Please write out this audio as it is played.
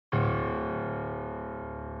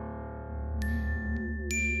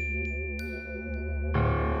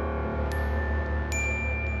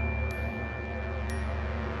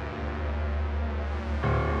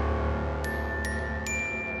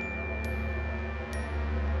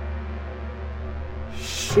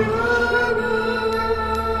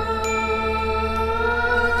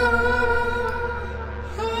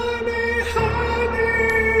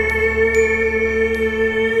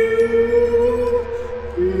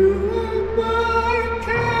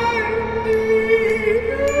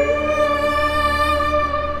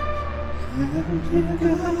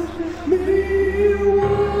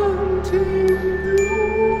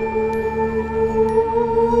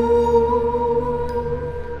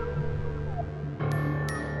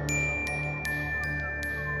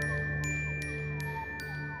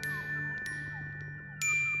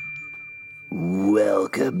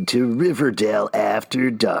Welcome to Riverdale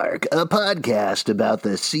After Dark, a podcast about the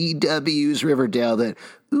CW's Riverdale that,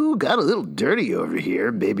 got a little dirty over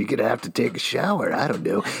here. Maybe gonna have to take a shower. I don't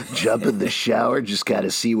know. Jump in the shower, just kind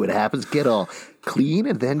of see what happens. Get all clean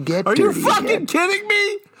and then get dirty. Are you fucking kidding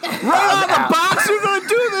me? Right on the box, you're gonna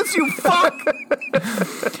do this, you fuck!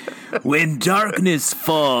 When darkness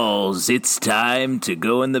falls, it's time to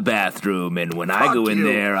go in the bathroom, and when I go in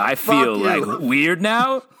there, I feel like weird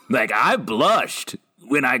now. Like I blushed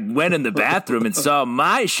when I went in the bathroom and saw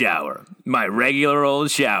my shower, my regular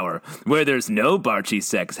old shower, where there's no Barchi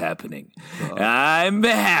sex happening. I'm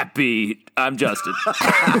happy. I'm Justin.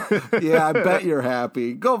 Yeah, I bet you're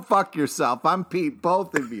happy. Go fuck yourself. I'm Pete,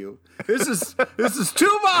 both of you. This is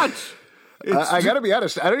too much. I got to be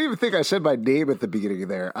honest. I don't even think I said my name at the beginning of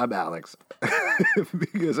there. I'm Alex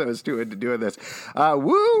because I was too into doing this.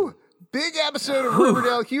 Woo! Big episode of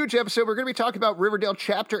Riverdale, huge episode. We're going to be talking about Riverdale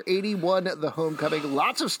Chapter 81, The Homecoming.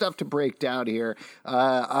 Lots of stuff to break down here.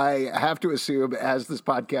 I have to assume as this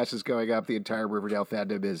podcast is going up, the entire Riverdale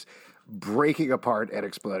fandom is breaking apart and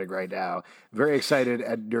exploding right now. Very excited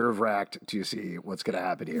and nerve-wracked to see what's going to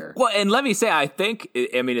happen here. Well, and let me say, I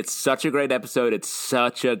mean, it's such a great episode.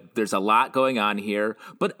 There's a lot going on here,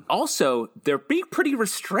 but also they're being pretty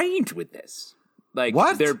restrained with this. Like,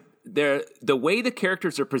 what? They're the way the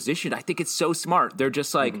characters are positioned, I think it's so smart. They're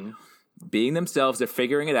just like being themselves. They're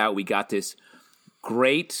figuring it out. We got this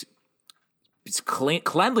great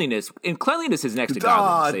cleanliness, and cleanliness is next to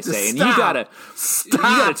godliness, they say. And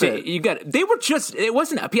they were just, it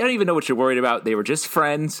wasn't, I don't even know what you're worried about. They were just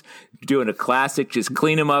friends doing a classic, just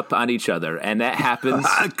clean them up on each other. And that happens.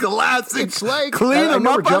 Classic. It's like, clean them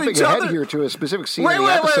up we're on jumping each ahead other. here to a specific scene in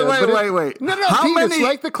the episode. Wait. No, Pete, it's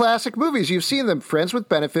like the classic movies. You've seen them, friends with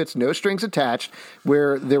benefits, no strings attached,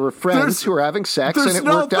 where there were friends who were having sex and it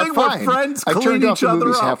worked out fine. I turned off the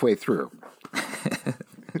movies halfway through.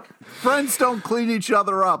 Friends don't clean each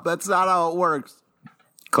other up. That's not how it works.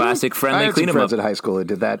 Classic friendly clean them up. I had some friends in high school who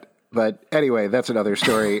did that. But anyway, that's another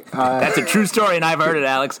story. That's a true story, and I've heard it,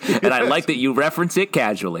 Alex. And I like that you reference it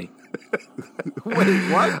casually.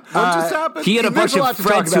 Wait, what? What just happened? He had a bunch of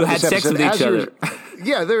friends who had sex with each other.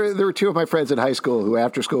 Yeah, there were two of my friends in high school who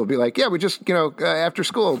after school would be like, yeah, we just, after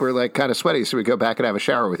school, we're like kind of sweaty, so we go back and have a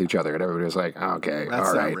shower with each other. And everybody was like, okay, that's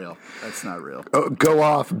all right. That's not real. That's not real. Oh, go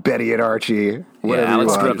off, Betty and Archie.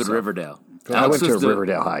 Alex grew up in Riverdale. I went to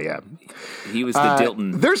Riverdale High, yeah. He was the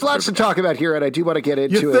Dilton. There's lots to talk about here, and I do want to get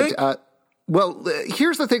into it. Well,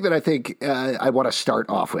 here's the thing that I think I want to start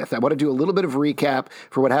off with. I want to do a little bit of recap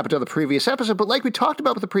for what happened on the previous episode. But like we talked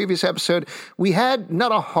about with the previous episode, we had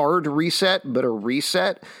not a hard reset, but a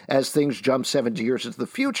reset as things jump 70 years into the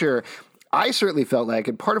future. I certainly felt like,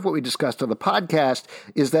 and part of what we discussed on the podcast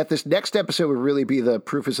is that this next episode would really be the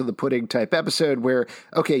proof is in the pudding type episode where,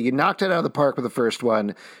 okay, you knocked it out of the park with the first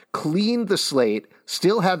one, cleaned the slate,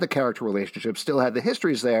 still had the character relationships, still had the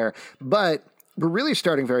histories there, but we're really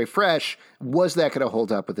starting very fresh. Was that going to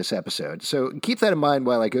hold up with this episode? So keep that in mind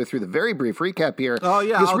while I go through the very brief recap here. Oh,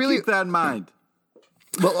 yeah, I'll keep that in mind.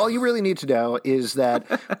 Well, all you really need to know is that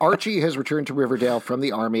Archie has returned to Riverdale from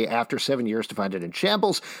the army after 7 years to find it in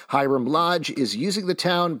shambles. Hiram Lodge is using the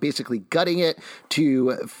town, basically gutting it,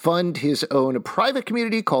 to fund his own private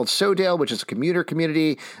community called Sodale, which is a commuter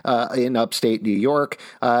community in upstate New York.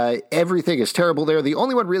 Everything is terrible there. The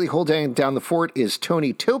only one really holding down the fort is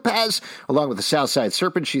Tony Topaz, along with the Southside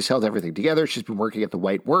Serpent. She's held everything together. She's been working at the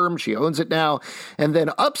White Worm. She owns it now. And then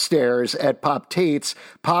upstairs at Pop Tate's,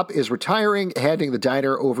 Pop is retiring, handing the diner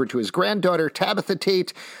over to his granddaughter, Tabitha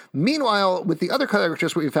Tate. Meanwhile, with the other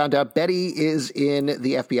characters, we found out Betty is in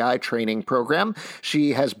the FBI training program.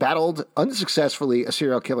 She has battled unsuccessfully a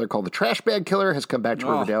serial killer called the Trash Bag Killer, has come back to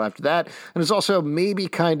Riverdale after that, and is also maybe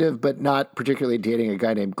kind of, but not particularly dating a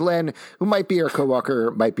guy named Glenn, who might be her coworker,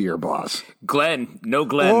 might be her boss. No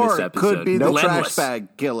Glenn or this episode. Could be the Trash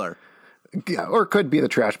Bag Killer. Yeah, or could be the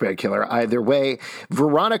trash bag killer. Either way,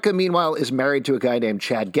 Veronica, meanwhile, is married to a guy named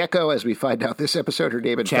Chad Gecko. As we find out this episode, her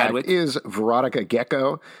name, in fact, is Veronica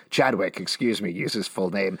Gecko. Chadwick, excuse me, use his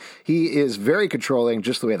full name. He is very controlling,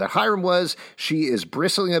 just the way that Hiram was. She is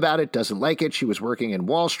bristling about it, doesn't like it. She was working in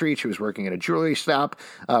Wall Street. She was working at a jewelry shop,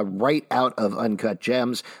 right out of Uncut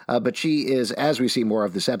Gems. But she is, as we see more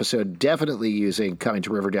of this episode, definitely using coming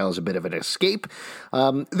to Riverdale as a bit of an escape.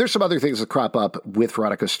 There's some other things that crop up with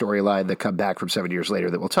Veronica's storyline that come back from 7 years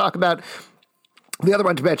later that we'll talk about. The other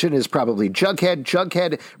one to mention is probably Jughead.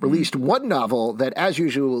 Jughead released one novel that, as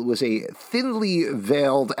usual, was a thinly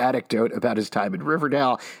veiled anecdote about his time in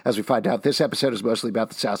Riverdale. As we find out, this episode is mostly about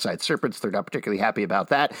the Southside Serpents. They're not particularly happy about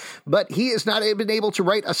that. But he has not been able to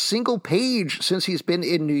write a single page since he's been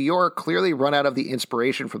in New York, clearly run out of the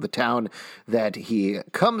inspiration from the town that he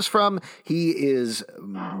comes from. He is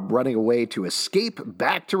running away to escape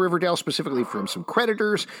back to Riverdale, specifically from some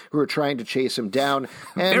creditors who are trying to chase him down.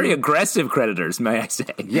 And very aggressive creditors, may I say.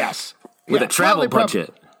 Yes. With a travel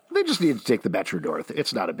budget. They just need to take the Metro North.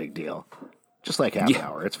 It's not a big deal. Just like half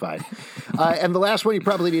hour. It's fine. And the last one you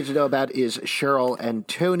probably need to know about is Cheryl and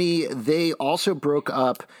Tony. They also broke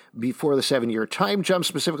up before the 7-year time jump,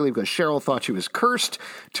 specifically because Cheryl thought she was cursed.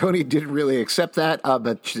 Tony didn't really accept that,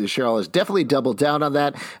 but Cheryl has definitely doubled down on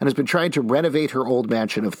that and has been trying to renovate her old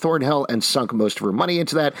mansion of Thornhill and sunk most of her money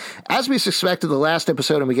into that. As we suspected the last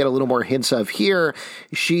episode, and we get a little more hints of here,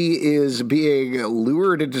 she is being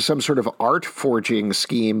lured into some sort of art forging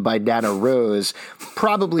scheme by Nana Rose,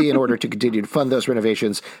 probably in order to continue to fund those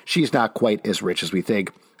renovations. She's not quite as rich as we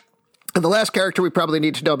think. And the last character we probably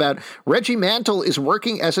need to know about, Reggie Mantle, is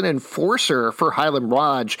working as an enforcer for Highland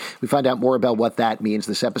Lodge. We find out more about what that means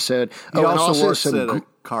this episode. He also works at a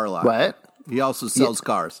car lot. What? He also sells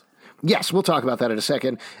cars. Yes, we'll talk about that in a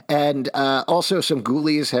second. And also some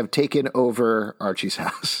ghoulies have taken over Archie's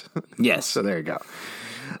house. Yes. So there you go.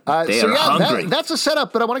 They are hungry. That's a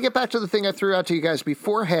setup, but I want to get back to the thing I threw out to you guys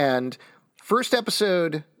beforehand. First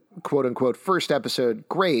episode, quote unquote, first episode,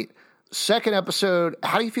 great. Second episode,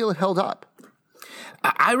 how do you feel it held up?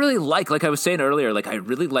 I really like I was saying earlier, I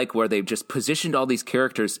really like where they've just positioned all these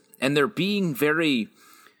characters and they're being very,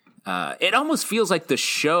 it almost feels like the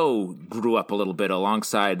show grew up a little bit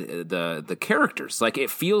alongside the characters. It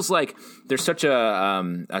feels like there's such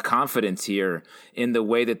a confidence here in the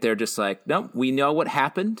way that they're just no, we know what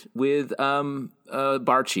happened with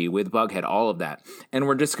Barchi, with Bughead, all of that. And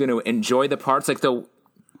we're just going to enjoy the parts,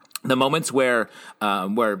 the moments where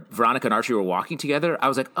Veronica and Archie were walking together, I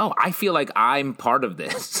was like, oh, I feel like I'm part of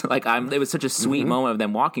this. It was such a sweet moment of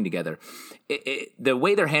them walking together. The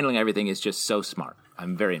way they're handling everything is just so smart.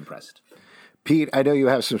 I'm very impressed. Pete, I know you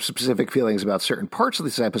have some specific feelings about certain parts of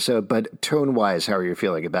this episode, but tone-wise, how are you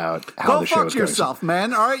feeling about how the show is going? Go fuck yourself,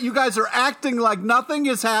 man. All right, you guys are acting like nothing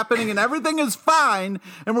is happening and everything is fine,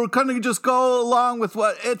 and we're going to just go along with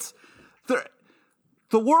what it's...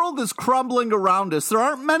 The world is crumbling around us. There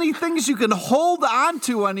aren't many things you can hold on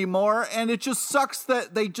to anymore, and it just sucks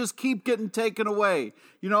that they just keep getting taken away.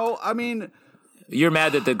 You're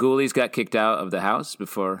mad that the ghoulies got kicked out of the house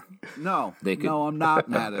before? No. They could... No, I'm not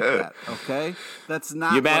mad at that, okay? That's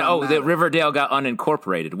not... You're mad? Oh, that Riverdale got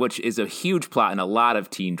unincorporated, which is a huge plot in a lot of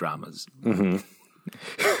teen dramas. Mm-hmm.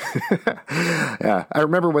 Yeah, I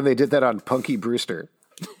remember when they did that on Punky Brewster.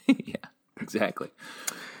 Yeah, exactly.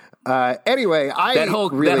 Anyway, that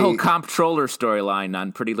whole comptroller storyline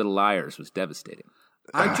on Pretty Little Liars was devastating.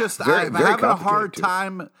 I'm having a hard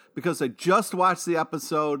time because I just watched the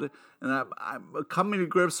episode and I'm coming to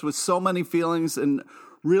grips with so many feelings and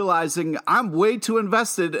realizing I'm way too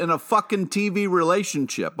invested in a fucking TV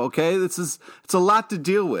relationship. Okay, it's a lot to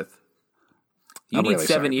deal with. You need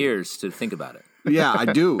 7 years to think about it. Yeah, I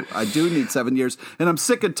do. I do need 7 years. And I'm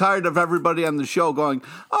sick and tired of everybody on the show going,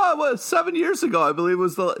 oh, well, 7 years ago, I believe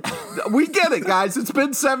was the... We get it, guys. It's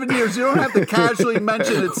been 7 years. You don't have to casually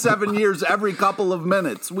mention it's 7 years every couple of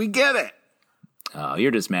minutes. We get it. Oh, you're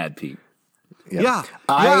just mad, Pete. Yeah.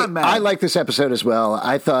 I like this episode as well.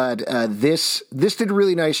 I thought this did a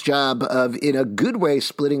really nice job of, in a good way,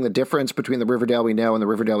 splitting the difference between the Riverdale we know and the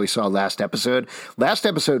Riverdale we saw last episode. Last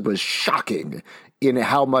episode was shocking in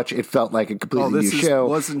how much it felt like a completely new show.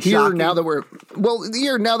 Wasn't here shocking. now that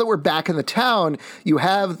we're back in the town, you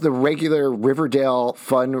have the regular Riverdale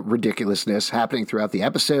fun ridiculousness happening throughout the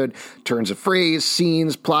episode. Turns of phrase,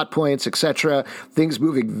 scenes, plot points, etc. Things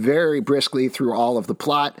moving very briskly through all of the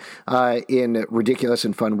plot in ridiculous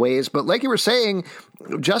and fun ways. But like you were saying,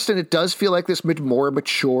 Justin, it does feel like this more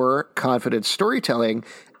mature, confident storytelling.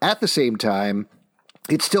 At the same time,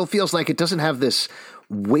 it still feels like it doesn't have this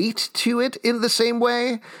weight to it in the same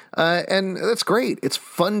way. And that's great. It's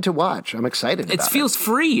fun to watch. I'm excited about it. It feels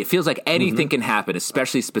free. It feels like anything can happen,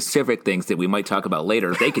 especially specific things that we might talk about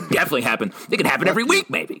later. They could definitely happen. They could happen every week,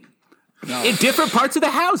 maybe. No. In different parts of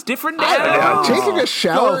the house, different neighborhoods. Taking a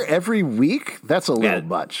shower every week, that's a little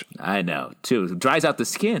much. I know, too. It dries out the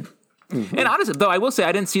skin. Mm-hmm. And honestly, though, I will say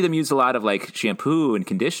I didn't see them use a lot of like shampoo and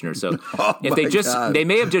conditioner. So if they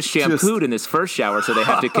may have just shampooed in this first shower, so they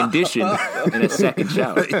have to condition in a second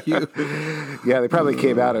shower. Yeah, they probably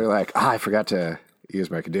came out and were like, I forgot to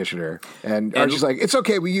use my conditioner. And Archie's like, it's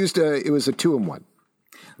okay. We used it was a 2-in-1.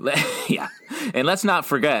 Yeah. And let's not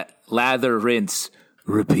forget lather, rinse,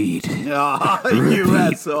 repeat. Oh, you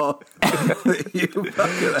asshole.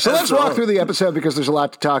 So let's walk through the episode because there's a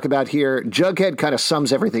lot to talk about here. Jughead kind of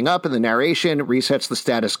sums everything up in the narration, resets the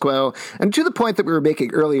status quo. And to the point that we were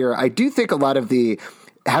making earlier, I do think a lot of the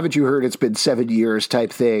haven't you heard it's been 7 years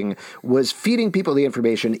type thing was feeding people the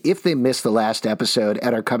information if they missed the last episode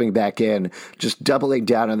and are coming back in, just doubling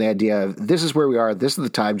down on the idea of this is where we are, this is the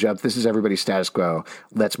time jump, this is everybody's status quo,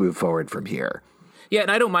 let's move forward from here. Yeah,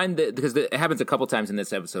 and I don't mind because it happens a couple times in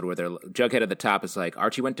this episode where Jughead at the top is like,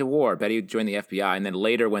 Archie went to war, Betty joined the FBI, and then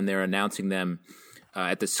later when they're announcing them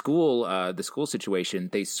at the school situation,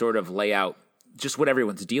 they sort of lay out just what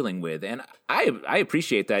everyone's dealing with, and I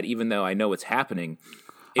appreciate that, even though I know what's happening.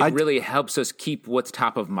 It really helps us keep what's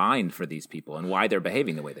top of mind for these people and why they're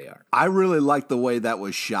behaving the way they are. I really like the way that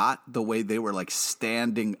was shot, the way they were like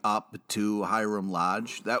standing up to Hiram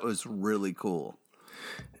Lodge. That was really cool.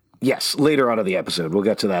 Yes, later on in the episode. We'll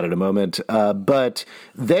get to that in a moment. But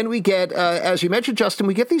then we get, as you mentioned, Justin,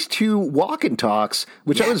 we get these 2 walk and talks,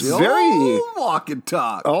 which I was very... walk and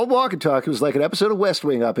talk. All walk and talk. It was like an episode of West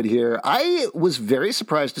Wing up in here. I was very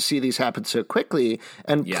surprised to see these happen so quickly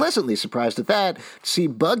and pleasantly surprised at that. To see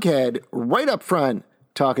Bughead right up front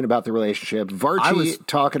talking about the relationship, Varchi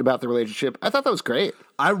talking about the relationship. I thought that was great.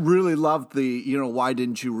 I really loved the, why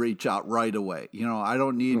didn't you reach out right away? I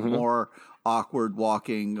don't need more awkward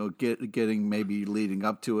walking or getting maybe leading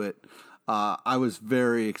up to it. I was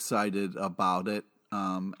very excited about it,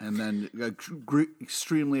 and then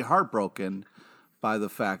extremely heartbroken by the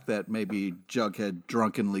fact that maybe Jughead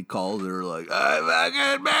drunkenly called her like, I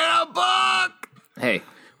fucking made a book! Hey,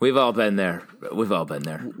 we've all been there. We've all been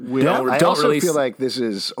there. I also feel like this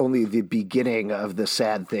is only the beginning of the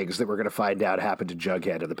sad things that we're going to find out happened to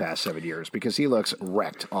Jughead in the past 7 years because he looks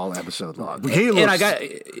wrecked all episode long.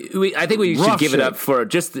 I think we should give it up for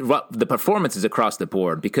just the performances across the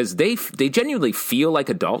board because they genuinely feel like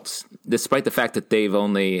adults, despite the fact that they've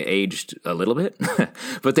only aged a little bit.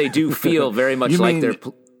 But they do feel very much like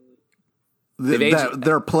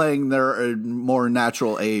they're playing their more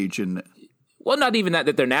natural age and. Well, not even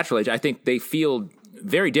that they're natural age. I think they feel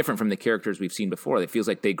very different from the characters we've seen before. It feels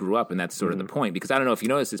like they grew up, and that's sort of the point. Because I don't know if you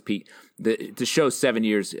noticed this, Pete, the show's 7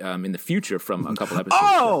 years in the future from a couple episodes.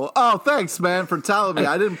 Oh, thanks, man, for telling me.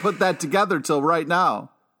 I didn't put that together till right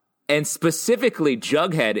now. And specifically,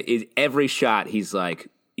 Jughead is every shot. He's like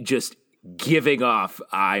just giving off.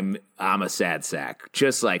 I'm a sad sack,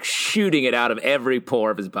 just like shooting it out of every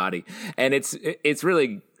pore of his body, and it's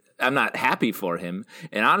really. I'm not happy for him,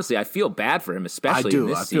 and honestly, I feel bad for him, especially in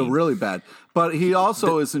this scene. I feel really bad. But he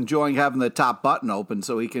also is enjoying having the top button open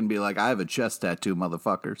so he can be like, I have a chest tattoo,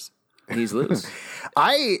 motherfuckers. He's loose.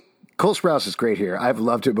 Cole Sprouse is great here. I've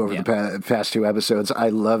loved him over the past 2 episodes. I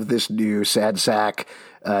love this new sad sack,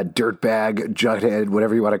 dirtbag, Jughead,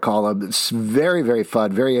 whatever you want to call him. It's very, very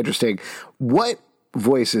fun, very interesting. What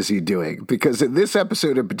voice is he doing? Because in this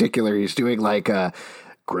episode in particular, he's doing like a...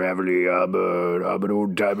 Gravity, I'm an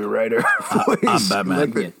old-timey writer voice. I'm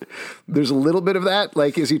Batman. There's a little bit of that.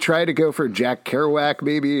 Like, is he trying to go for Jack Kerouac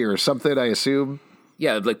maybe or something, I assume?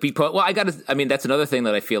 Yeah, like that's another thing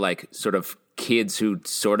that I feel like sort of kids who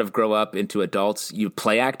sort of grow up into adults, you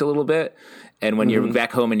play act a little bit. And when you're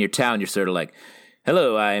back home in your town, you're sort of like,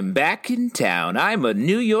 hello, I'm back in town. I'm a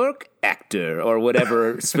New York actor or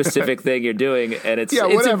whatever specific thing you're doing. And it's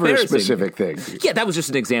whatever specific thing. Yeah, that was just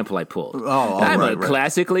an example I pulled. I'm a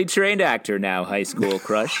classically trained actor now, high school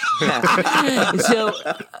crush. So,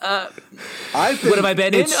 what have I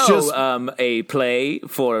been in? A play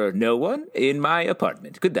for no one in my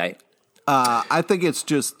apartment. Good night. I think it's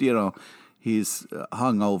just, he's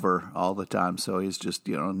hungover all the time, so he's just,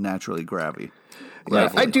 naturally grabby.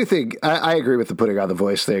 Yeah, I do think I agree with the putting on the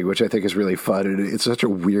voice thing, which I think is really fun. And it's such a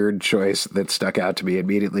weird choice that stuck out to me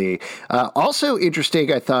immediately. Also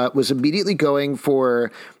interesting, I thought, was immediately going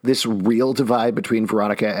for this real divide between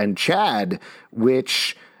Veronica and Chad,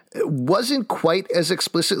 which wasn't quite as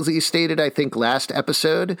explicitly stated, I think, last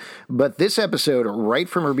episode. But this episode, right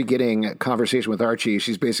from her beginning conversation with Archie,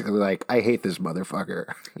 she's basically like, I hate this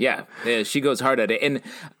motherfucker. Yeah, she goes hard at it. And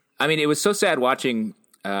I mean, it was so sad watching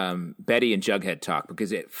Betty and Jughead talk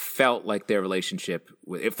because it felt like their relationship,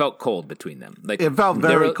 it felt cold between them. Like it felt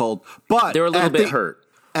very cold. But they were a little bit hurt.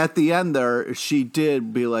 At the end there, she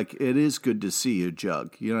did be like, it is good to see you,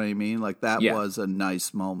 Jug. You know what I mean? Like that was a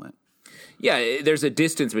nice moment. Yeah, there's a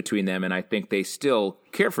distance between them, and I think they still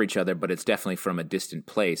care for each other, but it's definitely from a distant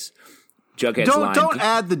place. Jughead's line. Don't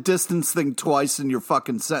add the distance thing twice in your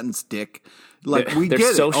fucking sentence, Dick. Like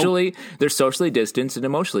they're socially distanced and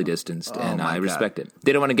emotionally distanced, and I respect it.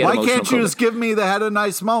 They don't want to get emotional. Why can't you just give me the had a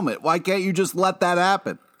nice moment? Why can't you just let that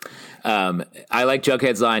happen? I like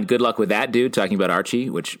Jughead's line, good luck with that, dude, talking about Archie,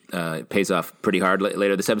 which pays off pretty hard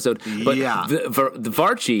later this episode. But the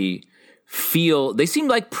Varchie they seem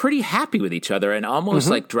like pretty happy with each other and almost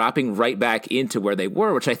like dropping right back into where they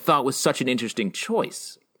were, which I thought was such an interesting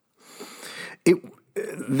choice.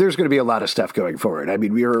 There's going to be a lot of stuff going forward. I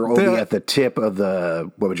mean, we are only at the tip of the,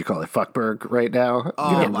 what would you call it, fuckberg right now.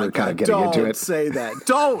 Oh, my God. Don't say that.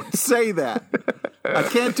 Don't say that. I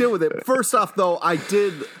can't deal with it. First off, though, I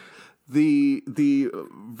did the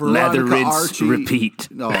Veronica Lather, rinse, Archie. repeat.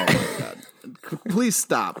 Oh, my God. Please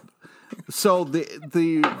stop. So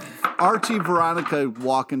the Archie Veronica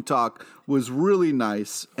walk and talk was really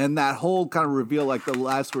nice, and that whole kind of reveal, like the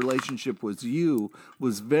last relationship was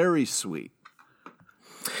very sweet.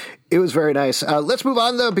 It was very nice. Let's move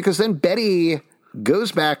on, though, because then Betty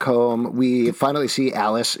goes back home. We finally see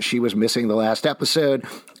Alice. She was missing the last episode.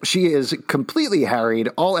 She is completely harried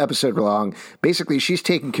all episode long. Basically, she's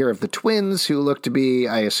taking care of the twins, who look to be,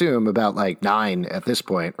 I assume, about like 9 at this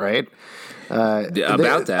point, right? I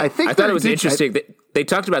thought it was interesting. They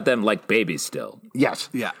talked about them like babies still. Yes.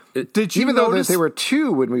 Yeah. Even though they were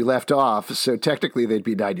 2 when we left off, so technically they'd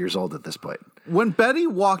be 9 years old at this point. When Betty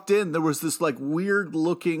walked in, there was this like weird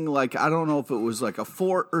looking, like, I don't know if it was like a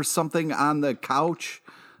fort or something on the couch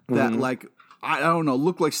that like, I don't know,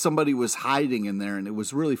 looked like somebody was hiding in there, and it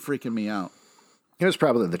was really freaking me out. It was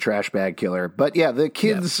probably the trash bag killer. But yeah, the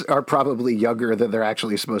kids are probably younger than they're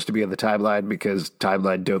actually supposed to be in the timeline because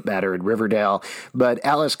timeline don't matter in Riverdale. But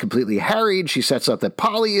Alice completely harried. She sets up that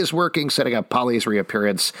Polly is working, setting up Polly's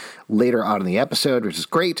reappearance later on in the episode, which is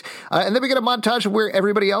great. And then we get a montage of where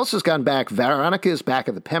everybody else has gone back. Veronica is back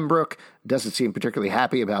at the Pembroke. Doesn't seem particularly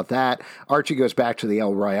happy about that. Archie goes back to the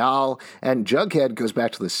El Royale, and Jughead goes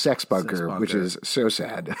back to the sex bunker, which is so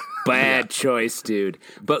sad. Bad choice, dude.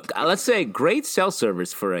 But let's say great cell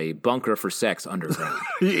service for a bunker for sex underground.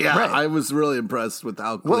 Yeah, right. I was really impressed with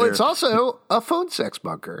how clear. Well, it's also a phone sex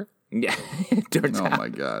bunker. Yeah. Oh, my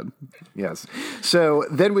God. Yes. So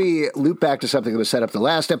then we loop back to something that was set up the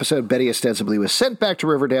last episode. Betty ostensibly was sent back to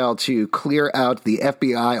Riverdale to clear out the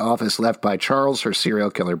FBI office left by Charles, her serial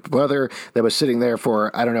killer brother, that was sitting there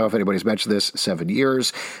for, I don't know if anybody's mentioned this, 7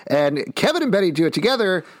 years. And Kevin and Betty do it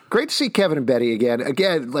together. Great to see Kevin and Betty again.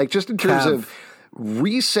 Again, like just in terms of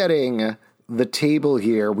resetting the table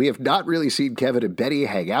here. We have not really seen Kevin and Betty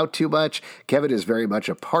hang out too much. Kevin is very much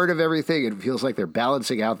a part of everything. It feels like they're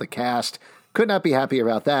balancing out the cast. Could not be happy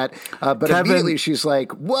about that. But Kevin, immediately she's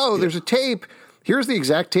like, whoa, there's a tape. Here's the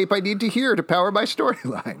exact tape I need to hear to power my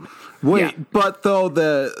storyline. Wait, but though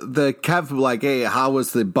the Kev, like, hey, how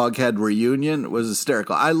was the Bughead reunion? Was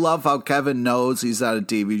hysterical. I love how Kevin knows he's at a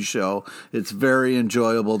TV show. It's very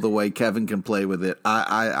enjoyable the way Kevin can play with it.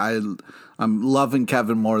 I'm loving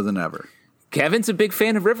Kevin more than ever. Kevin's a big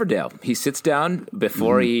fan of Riverdale. He sits down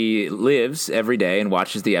before he lives every day and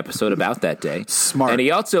watches the episode about that day. Smart. And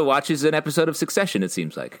he also watches an episode of Succession, it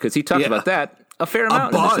seems like, because he talked about that a fair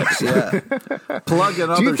amount. Plug in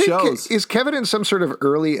other shows. Is Kevin in some sort of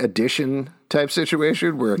early edition type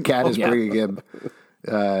situation where a cat is bringing him,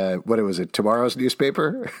 what was it, tomorrow's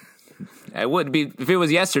newspaper? It wouldn't be if it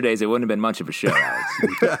was yesterday's. It wouldn't have been much of a show,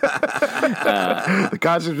 Alex. The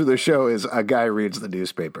concept of the show is a guy reads the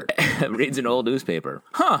newspaper, reads an old newspaper.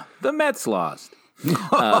 The Mets lost.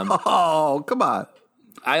 Oh, come on!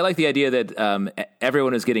 I like the idea that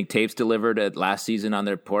everyone is getting tapes delivered at last season on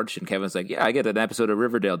their porch, and Kevin's like, "Yeah, I get an episode of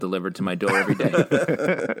Riverdale delivered to my door every day."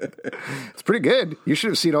 It's pretty good. You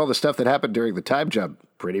should have seen all the stuff that happened during the time jump.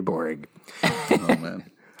 Pretty boring. Oh man.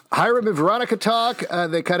 Hiram and Veronica talk.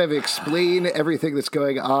 They kind of explain everything that's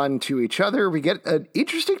going on to each other. We get an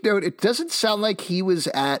interesting note. It doesn't sound like he was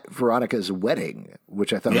at Veronica's wedding,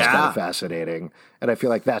 which I thought was kind of fascinating. And I feel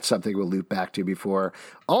like that's something we'll loop back to before.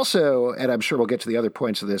 Also, and I'm sure we'll get to the other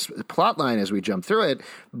points of this plot line as we jump through it,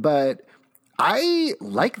 but I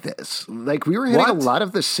like this. Like, we were hitting a lot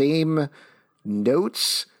of the same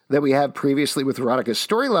notes that we have previously with Veronica's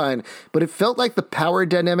storyline, but it felt like the power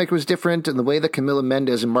dynamic was different, and the way that Camila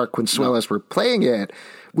Mendes and Mark Quinzuelas were playing it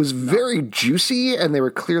was very juicy, and they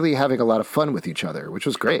were clearly having a lot of fun with each other, which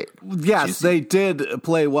was great. Yes, Juicy. they did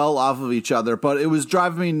play well off of each other, but it was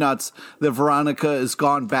driving me nuts that Veronica has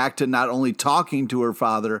gone back to not only talking to her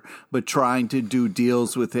father, but trying to do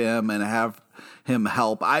deals with him and have him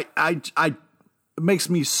help. It makes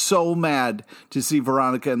me so mad to see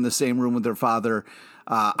Veronica in the same room with her father.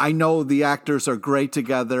 I know the actors are great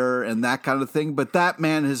together and that kind of thing, but that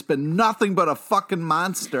man has been nothing but a fucking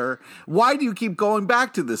monster. Why do you keep going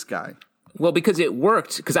back to this guy? Well, because it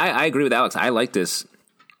worked. Because I agree with Alex. I like this.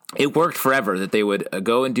 It worked forever that they would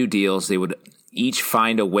go and do deals. They would each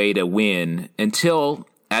find a way to win until,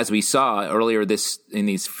 as we saw earlier in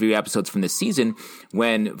these few episodes from this season,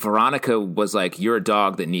 when Veronica was like, "You're a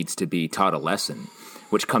dog that needs to be taught a lesson,"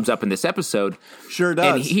 which comes up in this episode. Sure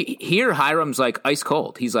does. And here Hiram's like ice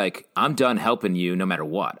cold. He's like, "I'm done helping you no matter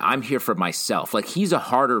what. I'm here for myself." Like, he's a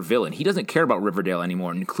harder villain. He doesn't care about Riverdale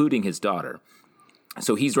anymore, including his daughter.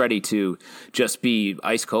 So he's ready to just be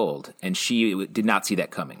ice cold. And she did not see that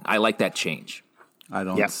coming. I like that change. I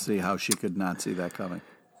don't see how she could not see that coming.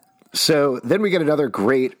 So then we get another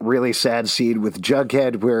great, really sad scene with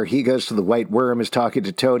Jughead where he goes to the White Worm, is talking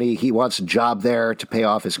to Tony. He wants a job there to pay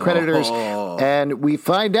off his creditors. Oh. And we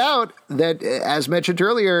find out that, as mentioned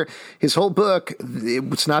earlier, his whole book,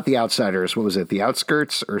 it's not The Outsiders. What was it? The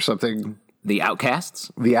Outskirts or something? The Outcasts?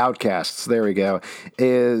 The Outcasts. There we go.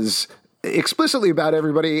 Is explicitly about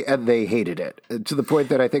everybody, and they hated it to the point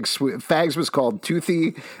that I think Fags was called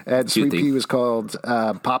Toothy and Sweet Pea was called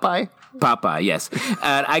Popeye. Popeye, yes.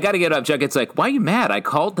 And I got to get up. Jughead's like, "Why are you mad? I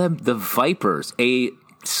called them the Vipers, a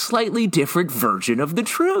slightly different version of the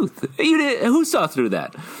truth." Who saw through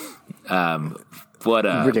that?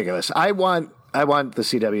 Ridiculous. I want the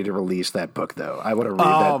CW to release that book, though. I want to read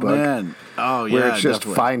that book. Man. Oh, yeah, where it's just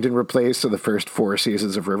definitely. find and replace to the first 4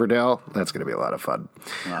 seasons of Riverdale. That's going to be a lot of fun.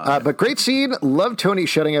 But great scene. Love Tony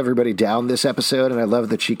shutting everybody down this episode, and I love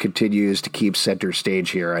that she continues to keep center stage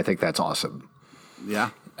here. I think that's awesome. Yeah.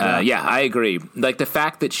 Yeah, I agree. Like, the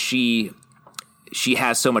fact that she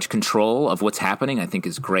has so much control of what's happening, I think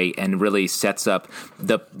is great, and really sets up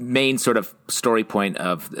the main sort of story point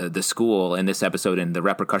of the school in this episode, and the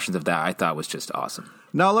repercussions of that I thought was just awesome.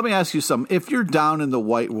 Now, let me ask you something. If you're down in the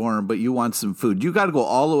White Worm, but you want some food, you got to go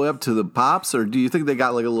all the way up to the Pops, or do you think they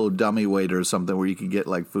got like a little dummy waiter or something where you can get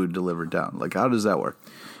like food delivered down? Like, how does that work?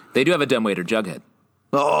 They do have a dumbwaiter, Jughead.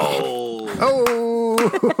 Oh.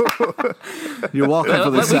 You're welcome for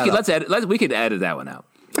the setup. We could edit that one out.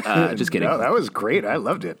 Just kidding. No, that was great. I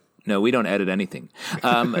loved it. No, we don't edit anything.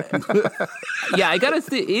 Yeah, I gotta.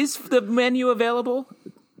 Is the menu available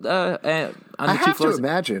on the I two have floors? to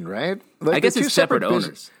imagine, right? Like, I guess the two it's separate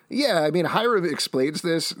owners. Yeah, I mean, Hiram explains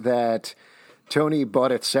this, that Tony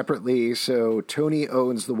bought it separately, so Tony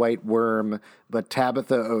owns the White Worm, but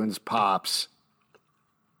Tabitha owns Pops.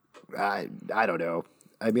 I don't know.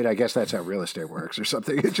 I mean, I guess that's how real estate works or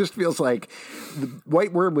something. It just feels like the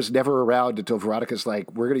White Worm was never around until Veronica's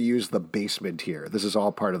like, "We're going to use the basement here. This is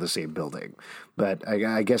all part of the same building." But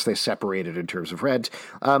I guess they separated in terms of rent.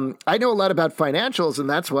 I know a lot about financials, and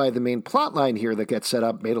that's why the main plot line here that gets set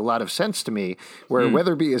up made a lot of sense to me, where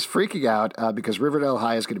Weatherby is freaking out because Riverdale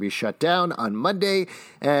High is going to be shut down on Monday.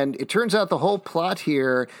 And it turns out the whole plot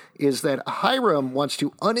here is that Hiram wants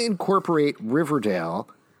to unincorporate Riverdale,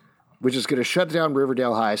 which is going to shut down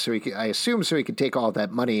Riverdale High, so I assume so he can take all that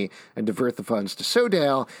money and divert the funds to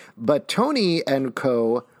Sodale. But Tony and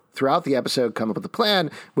co, throughout the episode, come up with a plan.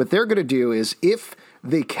 What they're going to do is, if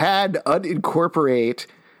they can unincorporate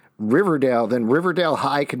Riverdale, then Riverdale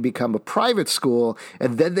High can become a private school,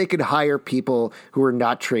 and then they can hire people who are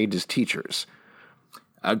not trained as teachers.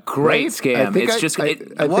 A great scam. It's just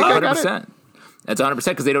 100%. That's 100%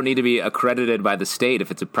 because they don't need to be accredited by the state if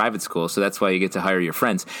it's a private school. So that's why you get to hire your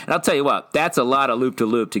friends. And I'll tell you what, that's a lot of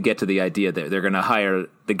loop-to-loop to get to the idea that they're going to hire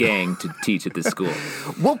the gang to teach at this school.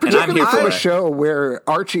 Well, particularly for a show where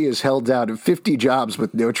Archie is held down to 50 jobs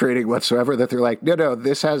with no training whatsoever, that they're like, no,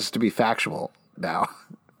 this has to be factual now.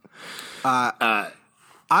 I'm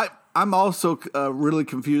also really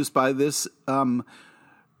confused by this. The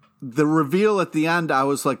reveal at the end, I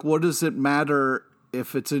was like, what does it matter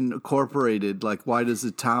if it's incorporated? Like, why does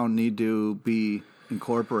the town need to be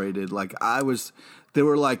incorporated? Like, they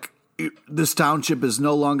were like, this township is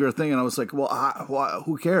no longer a thing. And I was like, well,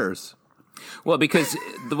 who cares? Well, because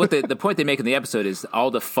the point they make in the episode is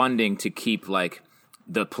all the funding to keep, like,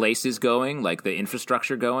 the places going, like the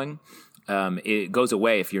infrastructure going, it goes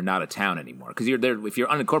away if you're not a town anymore. Because if you're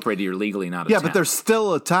unincorporated, you're legally not a town. Yeah, but there's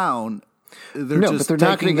still a town. No, but they're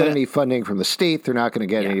not going to get any funding from the state. They're not going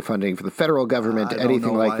to get any funding from the federal government,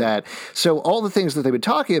 anything like that. So all the things that they've been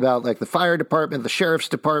talking about, like the fire department, the sheriff's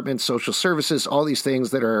department, social services, all these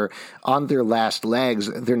things that are on their last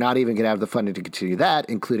legs, they're not even going to have the funding to continue that,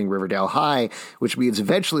 including Riverdale High, which means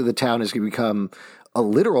eventually the town is going to become a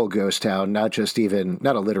literal ghost town, not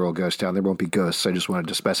a literal ghost town. There won't be ghosts. I just wanted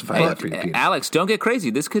to specify that for you, Pete. Alex, don't get crazy.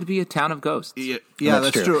 This could be a town of ghosts. Yeah,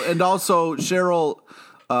 that's true. And also, Cheryl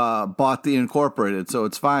bought the Incorporated, so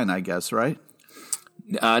it's fine, I guess, right?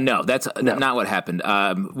 No, that's not what happened.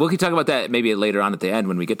 We can talk about that maybe later on at the end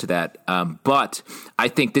when we get to that. But I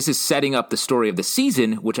think this is setting up the story of the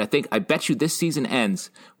season, which I bet you this season ends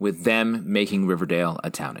with them making Riverdale a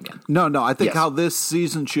town again. No, I think how this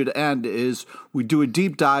season should end is we do a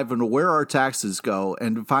deep dive into where our taxes go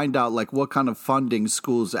and find out like what kind of funding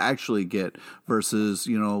schools actually get versus,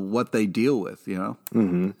 what they deal with,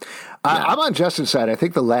 Mm-hmm. I'm on Justin's side. I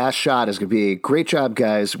think the last shot is going to be, great job,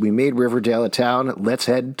 guys. We made Riverdale a town. Let's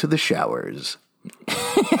head to the showers.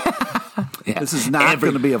 This is not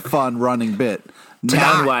going to be a fun running bit.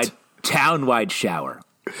 Townwide shower.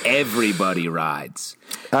 Everybody rides.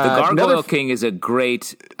 The Gargoyle King is a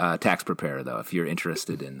great tax preparer, though, if you're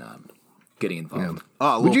interested in getting involved.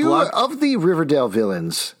 Would you, of the Riverdale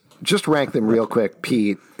villains, just rank them real quick,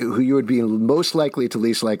 Pete, who you would be most likely to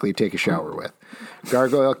least likely take a shower with?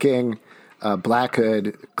 Gargoyle King, Black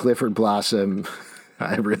Hood, Clifford Blossom.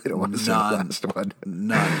 I really don't want to say the last one.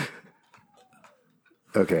 None.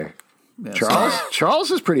 Okay. Yeah,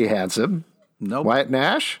 Charles is pretty handsome. Nope. Wyatt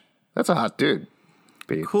Nash? That's a hot dude.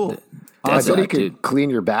 Pete. Cool. I bet he could clean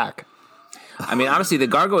your back. I mean, honestly, the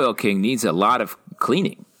Gargoyle King needs a lot of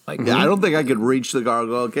cleaning. I don't think I could reach the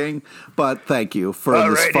Gargoyle King, but thank you for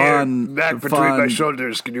this right fun. Here, back between my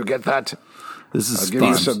shoulders. Can you get that? This is I'll give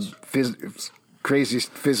you some crazy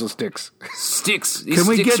fizzle sticks. Sticks. Can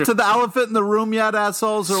we get to the elephant in the room yet,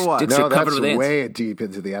 assholes, or what? No, that's way deep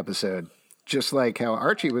into the episode. Just like how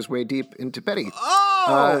Archie was way deep into Betty.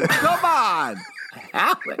 Oh, come on.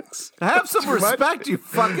 Alex. Have some respect, you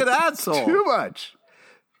fucking asshole. Too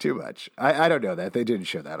much. I don't know that. They didn't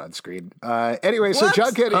show that on screen. Anyway, so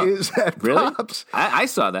Jughead is at Pops. I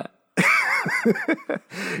saw that.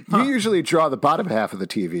 You usually draw the bottom half of the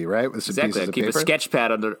TV, right? With some pieces of keep paper. A sketch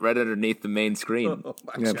pad right underneath the main screen.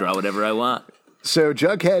 Just draw whatever I want. So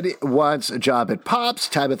Jughead wants a job at Pops.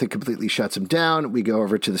 Tabitha completely shuts him down. We go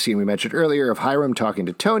over to the scene we mentioned earlier of Hiram talking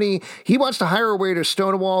to Tony. He wants to hire a way to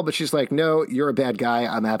Stonewall, but she's like, no, you're a bad guy.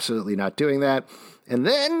 I'm absolutely not doing that. And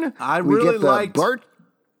then we get the Bart.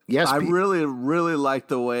 Yes, I really, really liked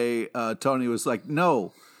the way Tony was like,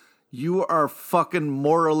 no, you are fucking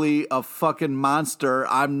morally a fucking monster.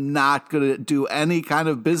 I'm not going to do any kind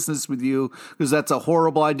of business with you because that's a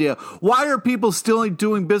horrible idea. Why are people still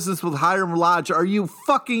doing business with Hiram Lodge? Are you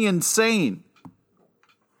fucking insane?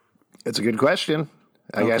 It's a good question.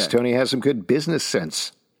 I guess Tony has some good business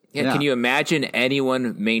sense. Yeah, can you imagine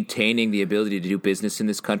anyone maintaining the ability to do business in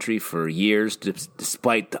this country for years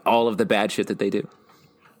despite all of the bad shit that they do?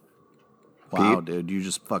 Wow, dude, you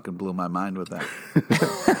just fucking blew my mind with that.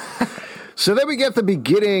 So then we get the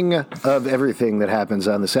beginning of everything that happens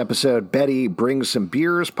on this episode. Betty brings some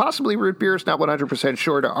beers, possibly root beers, not 100%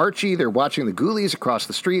 sure, to Archie. They're watching the Ghoulies across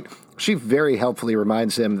the street. She very helpfully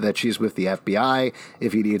reminds him that she's with the FBI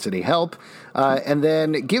if he needs any help, and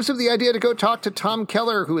then gives him the idea to go talk to Tom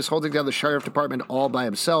Keller, who is holding down the sheriff department all by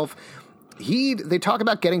himself. They talk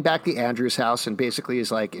about getting back the Andrews house, and basically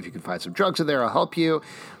is like, if you can find some drugs in there, I'll help you.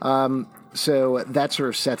 So that sort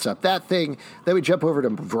of sets up that thing. Then we jump over to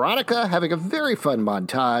Veronica, having a very fun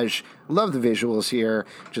montage. Love the visuals here,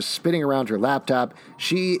 just spinning around her laptop.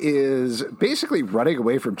 She is basically running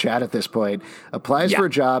away from Chad at this point, applies for a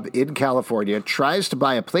job in California, tries to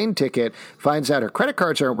buy a plane ticket, finds out her credit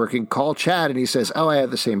cards aren't working, call Chad, and he says, I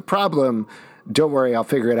have the same problem. Don't worry, I'll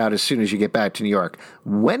figure it out as soon as you get back to New York.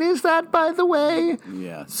 When is that, by the way?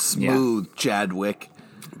 Yeah, smooth Chadwick.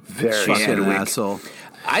 Very fucking asshole.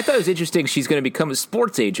 I thought it was interesting she's going to become a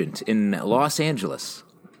sports agent in Los Angeles.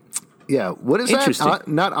 Yeah, what is that?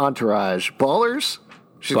 Not Entourage. Ballers?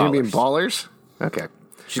 She's going to be in Ballers? Okay.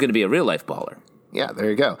 She's going to be a real-life baller. Yeah, there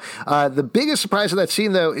you go. The biggest surprise of that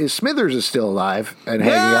scene, though, is Smithers is still alive and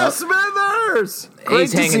hanging out. Yeah, Smithers! Great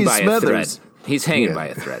He's to hanging see by Smithers. a thread. He's hanging by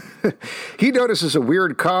a thread. He notices a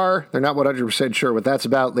weird car. They're not 100% sure what that's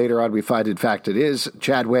about. Later on, we find, in fact, it is.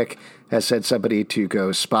 Chadwick has sent somebody to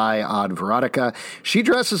go spy on Veronica. She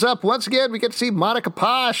dresses up. Once again, we get to see Monica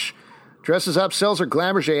Posh. Dresses up, sells her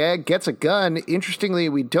Glamour egg, gets a gun. Interestingly,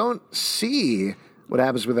 we don't see what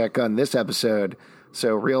happens with that gun this episode.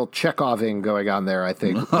 So real Chekhoving going on there, I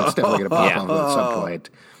think. That's definitely going to pop up at some point.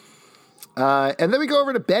 And then we go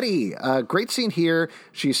over to Betty. Great scene here.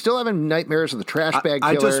 She's still having nightmares of the trash bag killer.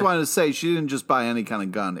 I just wanted to say she didn't just buy any kind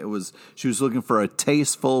of gun. She was looking for a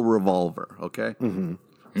tasteful revolver, okay? Mm-hmm.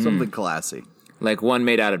 Something classy. Like one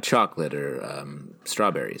made out of chocolate or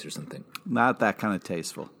strawberries or something. Not that kind of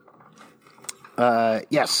tasteful.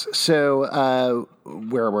 Yes. So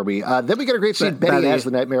where were we? Then we get a great scene. Betty has the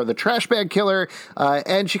nightmare of the trash bag killer,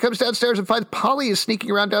 and she comes downstairs and finds Polly is sneaking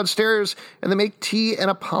around downstairs, and they make tea and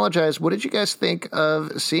apologize. What did you guys think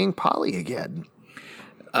of seeing Polly again?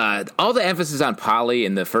 All the emphasis on Polly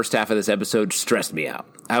in the first half of this episode stressed me out.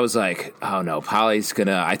 I was like, oh no, I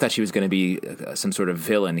thought she was gonna be some sort of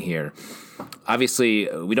villain here. Obviously,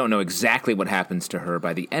 we don't know exactly what happens to her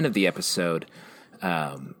by the end of the episode.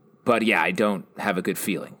 But yeah, I don't have a good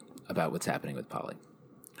feeling about what's happening with Polly.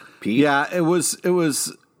 Pete? Yeah, it was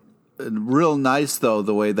real nice though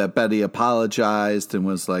the way that Betty apologized and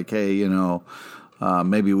was like, "Hey,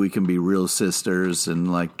 maybe we can be real sisters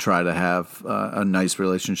and like try to have a nice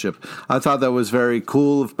relationship." I thought that was very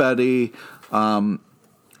cool of Betty.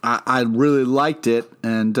 I really liked it,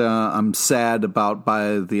 and I'm sad about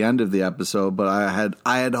by the end of the episode, but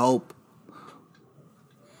I had hope.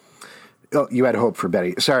 Oh, you had hope for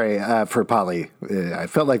Betty. Sorry, for Polly. I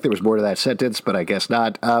felt like there was more to that sentence, but I guess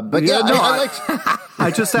not. But yeah, no, I liked.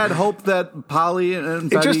 I just had hope that Polly and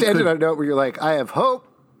Betty it just ended on a note where you're like, I have hope.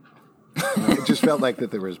 It just felt like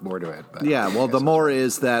that there was more to it. But yeah, well, the more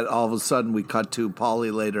is that all of a sudden we cut to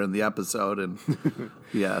Polly later in the episode, and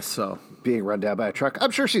so being run down by a truck.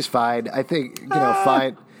 I'm sure she's fine. I think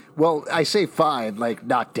fine. Well, I say fine, like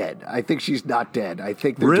not dead. I think she's not dead. I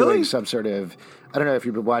think they're doing some sort of. I don't know if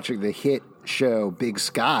you've been watching the hit show Big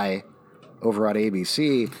Sky over on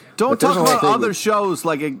ABC. Don't talk about other shows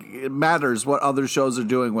like it matters what other shows are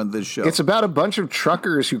doing when this show. It's about a bunch of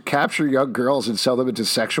truckers who capture young girls and sell them into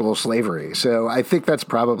sexual slavery. So I think that's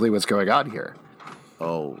probably what's going on here.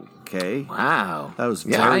 Okay. Wow. That was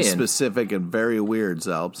very specific and very weird,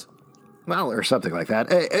 Zelbs. Well, or something like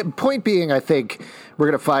that. Point being, I think we're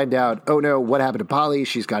going to find out, oh no, what happened to Polly?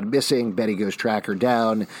 She's gone missing. Betty goes track her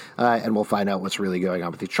down, and we'll find out what's really going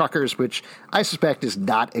on with the truckers, which I suspect is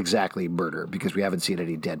not exactly murder because we haven't seen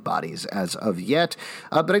any dead bodies as of yet.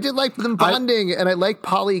 But I did like them bonding, and I like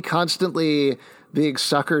Polly constantly being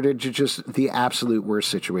suckered into just the absolute worst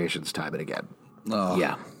situations time and again. Oh,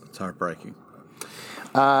 yeah. It's heartbreaking.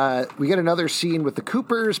 We get another scene with the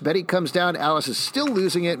Coopers. Betty comes down. Alice is still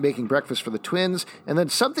losing it, making breakfast for the twins. And then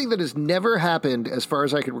something that has never happened, as far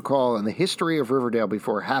as I can recall, in the history of Riverdale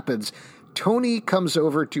before happens. Tony comes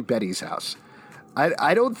over to Betty's house.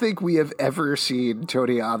 I don't think we have ever seen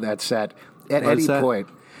Tony on that set at any point.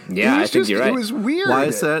 Yeah, I think you're right. It was weird. Why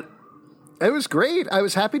is that? It was great. I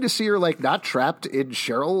was happy to see her not trapped in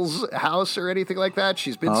Cheryl's house or anything like that.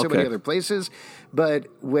 She's been so many other places. But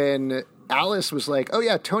when Alice was like, oh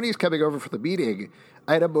yeah, Tony's coming over for the meeting,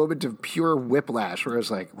 I had a moment of pure whiplash where I was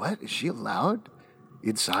like, what? Is she allowed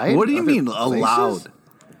inside? What do you mean allowed?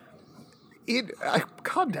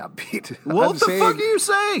 Calm down, Pete. What the fuck are you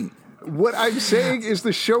saying? What I'm saying is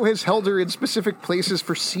the show has held her in specific places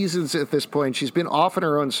for seasons at this point. She's been off in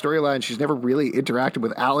her own storyline. She's never really interacted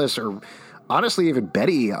with Alice or honestly even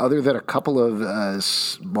Betty other than a couple of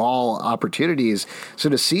small opportunities. So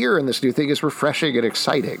to see her in this new thing is refreshing and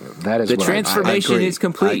exciting. That is the transformation is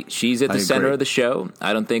complete. She's at the center agree. of the show.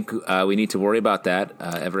 I don't think we need to worry about that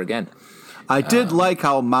ever again. I did like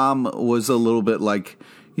how Mom was a little bit like,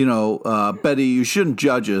 Betty, you shouldn't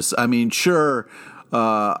judge us. I mean, sure,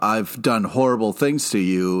 I've done horrible things to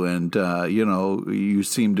you, and, you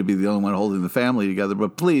seem to be the only one holding the family together,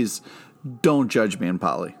 but please don't judge me and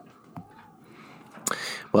Polly.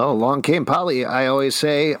 Well, along came Polly, I always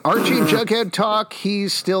say. Archie and Jughead talk. He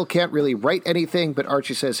still can't really write anything, but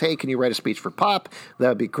Archie says, hey, can you write a speech for Pop? That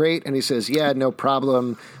would be great. And he says, yeah, no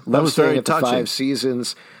problem. Love staying at the 5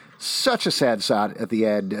 seasons. Such a sad shot at the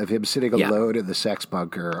end of him sitting alone in the sex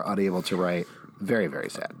bunker, unable to write. Very, very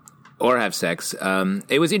sad. Or have sex.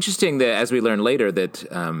 It was interesting that, as we learned later, that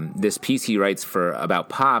this piece he writes about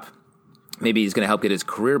Pop, maybe he's going to help get his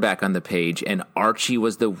career back on the page, and Archie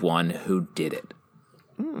was the one who did it.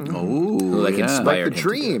 Who inspired like the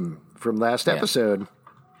dream from last episode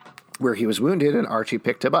where he was wounded and Archie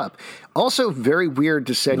picked him up. Also very weird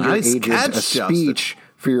to send your agent a speech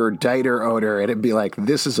for your diner owner and it'd be like,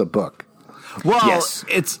 this is a book. Well,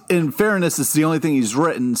 it's in fairness, it's the only thing he's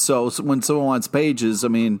written. So when someone wants pages, I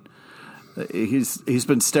mean, he's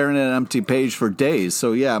been staring at an empty page for days.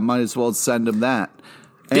 So yeah, might as well send him that.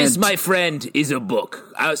 This, my friend, is a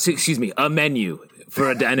book. A menu. For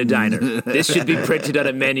a diner. This should be printed on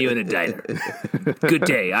a menu in a diner. Good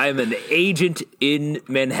day. I am an agent in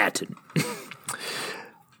Manhattan.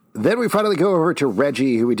 Then we finally go over to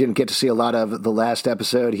Reggie, who we didn't get to see a lot of the last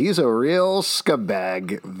episode. He's a real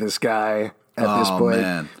scumbag, this guy, at this point.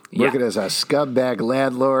 Man. Working as a scumbag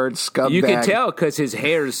landlord, scumbag. You can tell because his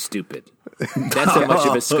hair is stupid. That's how much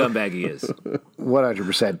of a scumbag he is.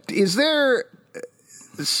 100%. Is there...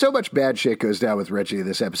 So much bad shit goes down with Reggie in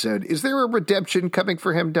this episode. Is there a redemption coming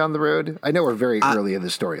for him down the road? I know we're very early in the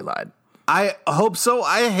storyline. I hope so.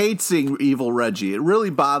 I hate seeing evil Reggie. It really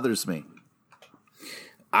bothers me.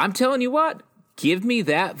 I'm telling you what, give me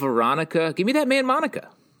that Veronica, give me that man Monica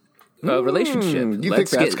relationship. You think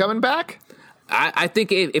that's coming back? I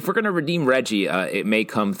think if we're going to redeem Reggie, it may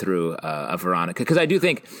come through a Veronica, because I do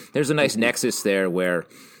think there's a nice nexus there where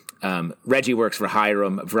Reggie works for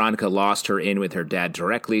Hiram. Veronica lost her in with her dad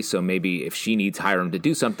directly, so maybe if she needs Hiram to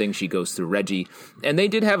do something, she goes through Reggie. And they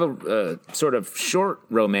did have a sort of short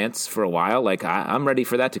romance for a while. Like, I'm ready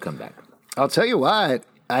for that to come back. I'll tell you what,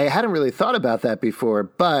 I hadn't really thought about that before,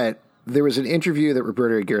 but there was an interview that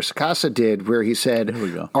Roberto Aguirre-Sacasa did where he said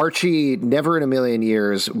Archie never in a million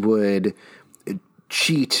years would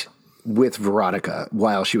cheat with Veronica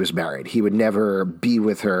while she was married. He would never be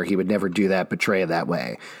with her. He would never do that, betray her that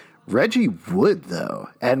way. Reggie would, though.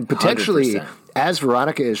 And potentially, 100%. as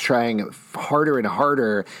Veronica is trying harder and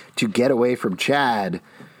harder to get away from Chad,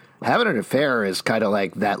 having an affair is kind of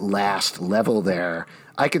like that last level there.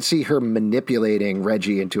 I could see her manipulating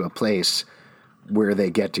Reggie into a place where they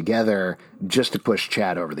get together just to push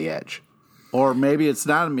Chad over the edge. Or maybe it's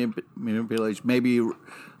not a manipulation. Maybe,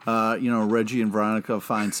 Reggie and Veronica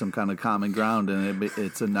find some kind of common ground, and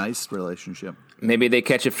it's a nice relationship. Maybe they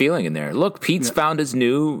catch a feeling in there. Look, Pete's found his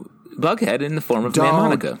new bughead in the form of man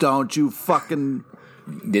Monica. Don't you fucking...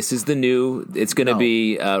 This is the new... It's going to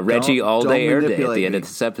be Reggie all day, air day at the end of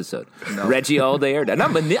this episode. No. Reggie all day, air day.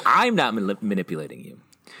 I'm not manipulating you.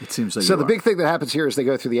 It seems like so the big thing that happens here is they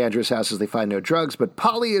go through the Andrews house as they find no drugs, but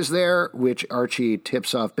Polly is there, which Archie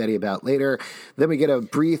tips off Betty about later. Then we get a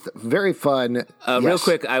brief, very fun... Real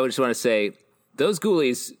quick, I just want to say, those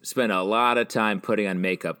ghoulies spend a lot of time putting on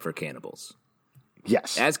makeup for cannibals.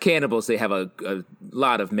 Yes. As cannibals, they have a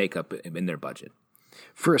lot of makeup in their budget.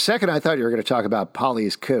 For a second, I thought you were going to talk about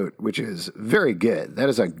Polly's coat, which is very good. That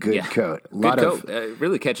is a good coat. Good coat. It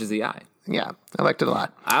really catches the eye. Yeah, I liked it a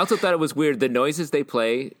lot. I also thought it was weird. The noises they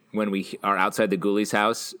play when we are outside the ghoulies'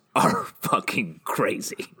 house are fucking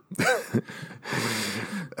crazy.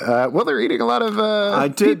 Well, they're eating a lot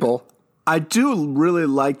of people. I do really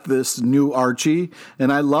like this new Archie,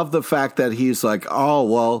 and I love the fact that he's like, oh,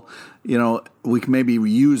 well, we can maybe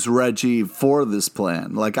use Reggie for this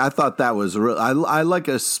plan. Like, I thought that was real. I like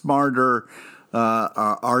a smarter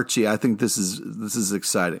Archie. I think this is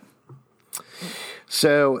exciting.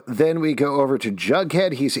 So then we go over to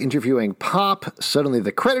Jughead. He's interviewing Pop. Suddenly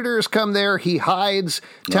the creditors come there. He hides.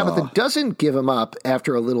 Tabitha doesn't give him up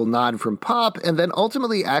after a little nod from Pop, and then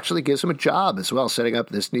ultimately actually gives him a job as well, setting up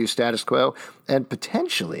this new status quo and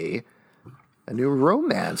potentially a new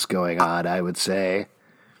romance going on, I would say.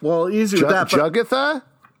 Well, easy with that. Jugatha?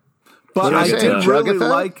 But I did really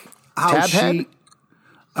like how Tabhead?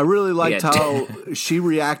 I really liked how she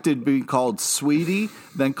reacted being called Sweetie,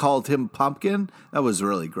 then called him Pumpkin. That was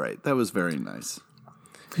really great. That was very nice.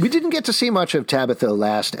 We didn't get to see much of Tabitha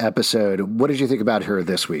last episode. What did you think about her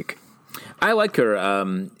this week? I like her.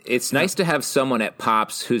 It's nice to have someone at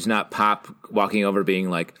Pop's who's not Pop walking over being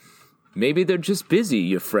like, maybe they're just busy,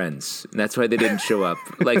 your friends. And that's why they didn't show up.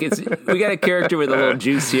 Like, we got a character with a little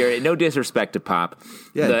juice here. No disrespect to Pop.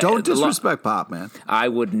 Yeah, don't disrespect Pop, man. I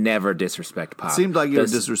would never disrespect Pop. It seemed like you were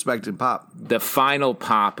disrespecting Pop. The final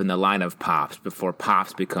Pop in the line of Pops before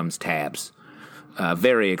Pops becomes Tabs.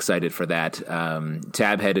 Very excited for that.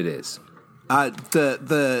 Tabhead it is. I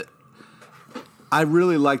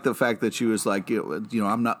really like the fact that she was like,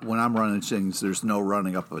 I'm not, when I'm running things, there's no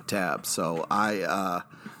running up a tab. So I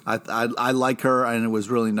like her, and it was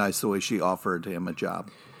really nice the way she offered him a job.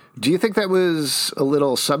 Do you think that was a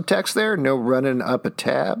little subtext there? No running up a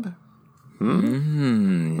tab?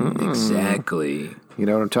 Exactly. You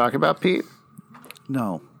know what I'm talking about, Pete?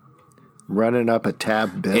 No. Running up a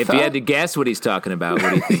tab. If you had to guess what he's talking about, what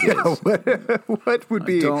do you think it is? What would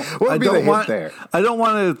be the hint there? I don't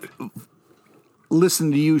want to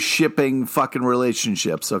listen to you shipping fucking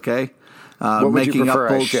relationships, okay? What would you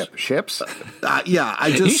prefer, a ship? Ships? Yeah,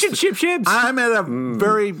 You should ship ships. I'm at a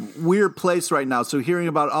very weird place right now, so hearing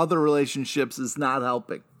about other relationships is not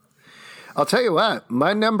helping. I'll tell you what,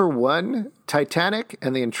 my number one, Titanic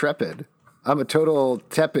and the Intrepid. I'm a total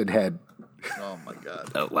tepid head. Oh, my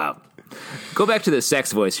God. Oh, wow. Go back to the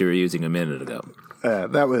sex voice you were using a minute ago.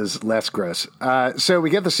 That was less gross. So we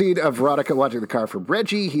get the scene of Veronica wanting the car from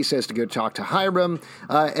Reggie. He says to go talk to Hiram.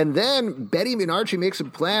 And then Betty and Archie make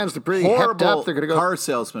some plans. They're pretty hepped up. They're going to go. Car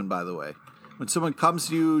salesman, by the way. When someone comes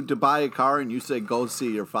to you to buy a car and you say, go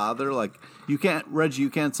see your father, like, Reggie, you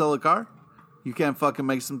can't sell a car? You can't fucking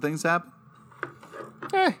make some things happen?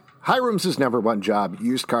 Hiram's his number one job.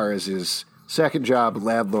 Used car is his second job.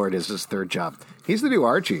 Landlord is his third job. He's the new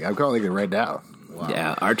Archie. I'm calling it right now. Wow.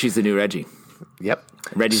 Yeah, Archie's the new Reggie. Yep.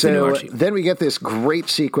 Reggie's the new Archie. Then we get this great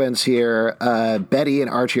sequence here. Betty and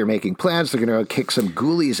Archie are making plans. They're going to kick some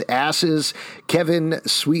ghoulies' asses. Kevin,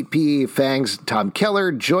 Sweet Pea, Fangs, Tom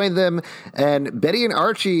Keller join them. And Betty and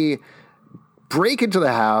Archie break into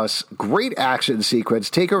the house. Great action sequence.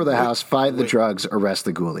 Take over the house, find the drugs, arrest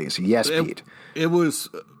the ghoulies. Yes, Pete. It was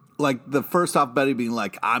like the first off Betty being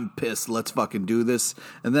like, I'm pissed. Let's fucking do this.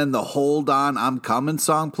 And then the Hold On, I'm Coming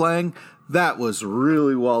song playing. That was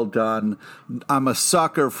really well done. I'm a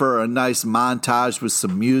sucker for a nice montage with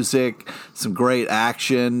some music, some great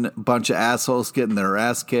action, a bunch of assholes getting their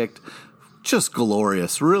ass kicked. Just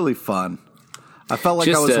glorious. Really fun. I felt like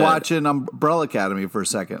I was watching Umbrella Academy for a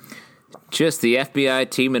second. Just the FBI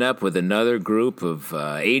teaming up with another group of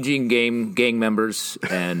aging gang members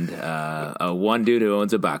and one dude who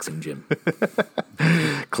owns a boxing gym.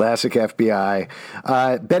 Classic FBI.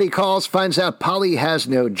 Betty calls, finds out Polly has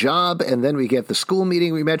no job, and then we get the school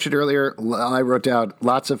meeting we mentioned earlier. I wrote down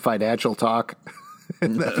lots of financial talk.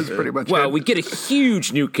 That was pretty much Well, we get a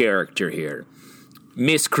huge new character here.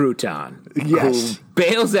 Miss Crouton. Yes. Who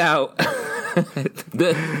bails out...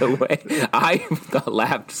 the way I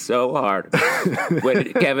laughed so hard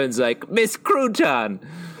when Kevin's like, Miss Crouton,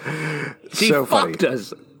 she so fucked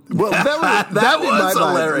us. Well, that was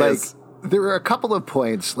hilarious. Like, there were a couple of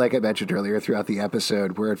points, like I mentioned earlier, throughout the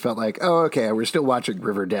episode where it felt like, oh, okay, we're still watching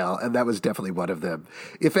Riverdale, and that was definitely one of them.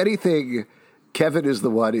 If anything, Kevin is the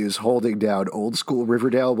one who's holding down old school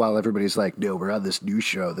Riverdale while everybody's like, no, we're on this new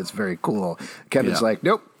show that's very cool. Kevin's like,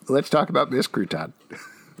 nope, let's talk about Miss Crouton.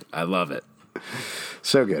 I love it.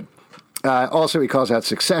 So good. Also, he calls out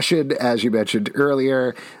Succession, as you mentioned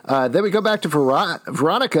earlier. Then we go back to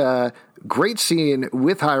Veronica. Great scene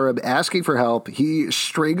with Hiram asking for help. He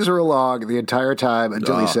strings her along the entire time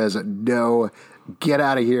until he says, no, get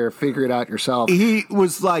out of here. Figure it out yourself. He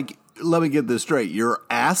was like, let me get this straight. You're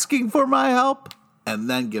asking for my help? And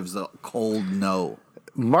then gives a cold no.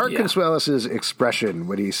 Mark Consuelos' expression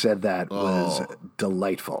when he said that was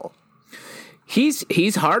delightful.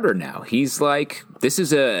 He's harder now. He's like, this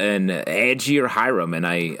is an edgier Hiram, and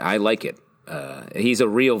I like it. He's a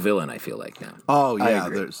real villain, I feel like now. Oh, yeah,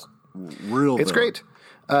 there's real It's villain.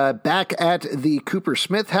 Great. Back at the Cooper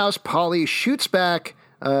Smith house, Polly shoots back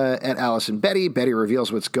at Alice and Betty. Betty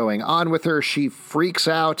reveals what's going on with her. She freaks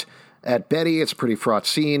out at Betty. It's a pretty fraught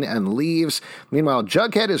scene and leaves. Meanwhile,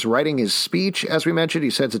 Jughead is writing his speech. As we mentioned,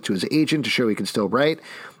 he sends it to his agent to show he can still write.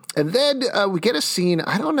 And then we get a scene.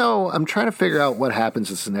 I don't know. I'm trying to figure out what happens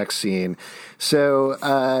in the next scene. So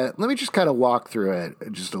let me just kind of walk through it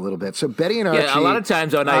just a little bit. So Betty and Archie. Yeah, a lot of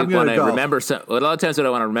times when I want to remember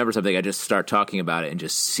something, I just start talking about it and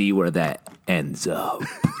just see where that ends up.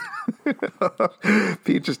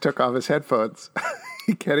 Pete just took off his headphones.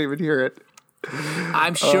 He can't even hear it.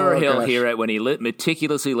 I'm sure he'll hear it when he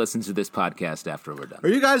meticulously listens to this podcast after we're done. Are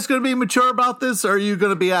you guys going to be mature about this, or are you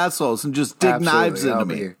going to be assholes and just dig knives into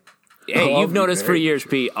me? Hey, you've known us for years,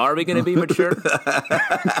 Pete. Are we going to be mature?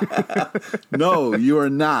 No, you are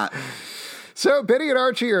not. So Betty and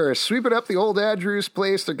Archie are sweeping up the old Andrews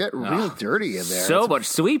place. They're getting real dirty in there. So much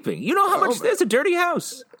sweeping. You know how much there's a dirty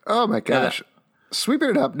house. Oh, my gosh. Sweeping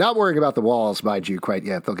it up, not worrying about the walls, mind you, quite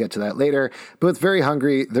yet. They'll get to that later. Both very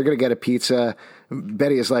hungry. They're going to get a pizza.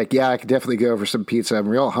 Betty is like, yeah, I could definitely go for some pizza. I'm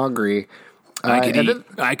real hungry. I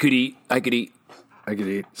could eat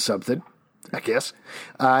something, I guess.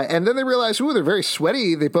 And then they realize, ooh, they're very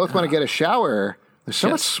sweaty. They both want to get a shower. There's so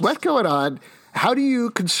much sweat going on. How do you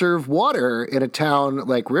conserve water in a town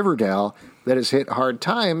like Riverdale that has hit hard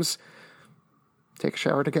times? Take a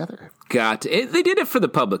shower together. They did it for the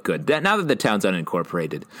public good. Now that the town's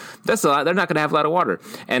unincorporated, that's a lot. They're not going to have a lot of water.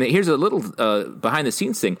 And here's a little behind the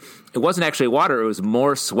scenes thing. It wasn't actually water. It was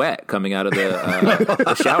more sweat coming out of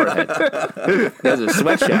the shower head. It was a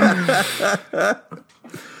sweat shower.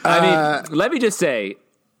 I mean, let me just say,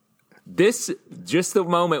 just the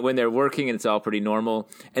moment when they're working and it's all pretty normal,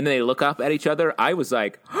 and then they look up at each other, I was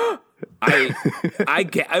like, I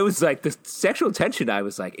was like, the sexual tension, I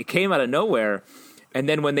was like, it came out of nowhere. And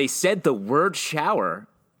then when they said the word shower,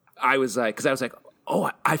 I was like, oh,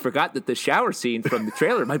 I forgot that the shower scene from the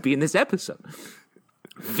trailer might be in this episode.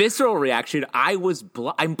 Visceral reaction. I'm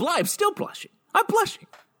still blushing. I'm blushing.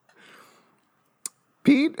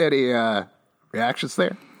 Pete, any reactions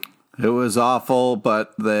there? It was awful,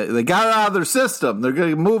 but they got it out of their system. They're going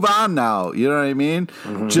to move on now. You know what I mean?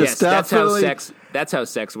 Mm-hmm. Just that's how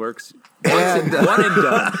sex works. One and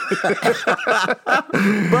done.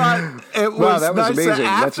 But it was that was nice amazing.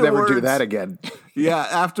 Let's never do that again. Yeah,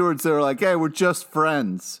 afterwards they were like, "Hey, we're just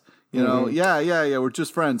friends." You know, yeah, we're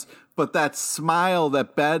just friends. But that smile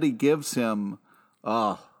that Betty gives him,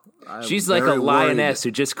 she's like a lioness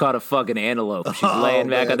who just caught a fucking antelope. She's laying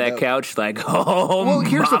back on that couch like, well,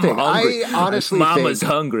 here's the thing. Hungry. I honestly Mama's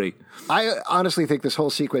hungry. I honestly think this whole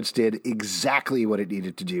sequence did exactly what it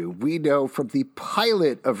needed to do. We know from the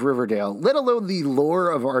pilot of Riverdale, let alone the lore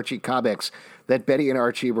of Archie comics, that Betty and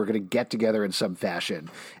Archie were going to get together in some fashion.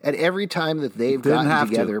 And every time that they've gotten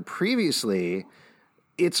together previously,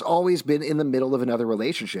 it's always been in the middle of another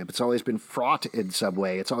relationship. It's always been fraught in some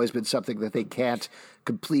way. It's always been something that they can't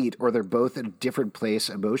complete, or they're both in a different place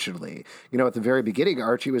emotionally. You know, at the very beginning,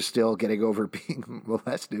 Archie was still getting over being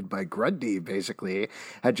molested by Grundy, basically,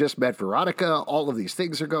 had just met Veronica. All of these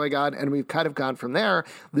things are going on, and we've kind of gone from there.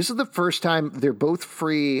 This is the first time they're both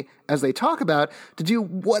free, as they talk about, to do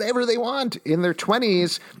whatever they want in their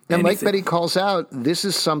 20s. And like Betty calls out, this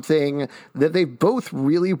is something that they both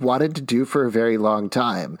really wanted to do for a very long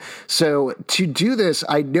time. So to do this,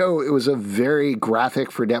 I know it was a very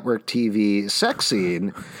graphic for network TV sex scene.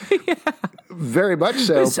 Yeah. Very much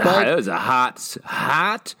so. It was a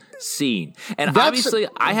hot scene. And obviously,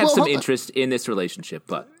 I have some interest in this relationship,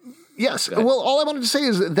 but... Yes. Well, all I wanted to say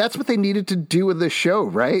is that's what they needed to do in the show,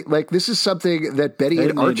 right? Like, this is something that Betty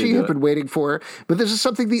and Archie have been waiting for, but this is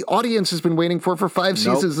something the audience has been waiting for 5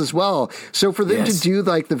 seasons as well. So for them to do,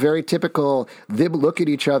 like, the very typical, them look at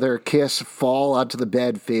each other, kiss, fall onto the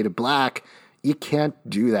bed, fade to black, you can't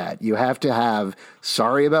do that. You have to have,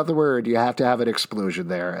 sorry about the word, you have to have an explosion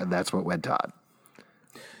there, and that's what went on.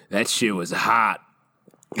 That shit was hot,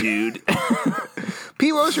 dude.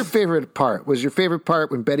 Pete, what was your favorite part? Was your favorite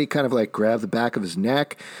part when Betty kind of like grabbed the back of his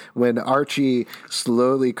neck, when Archie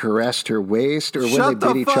slowly caressed her waist, or when they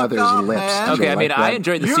bit each other's lips? Man. Okay, I mean, I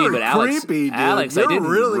enjoyed the scene, but Alex, I didn't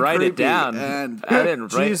really write it down. And I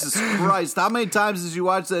didn't write Jesus Christ, how many times did you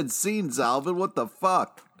watch that scene, Zalvin? What the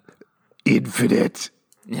fuck? Infinite.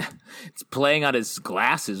 Yeah, it's playing on his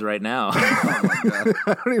glasses right now. Oh my God.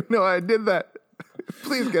 I don't even know how I did that.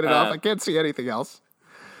 Please get it off. I can't see anything else.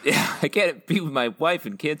 Yeah, I can't be with my wife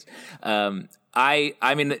and kids. I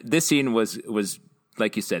mean, this scene was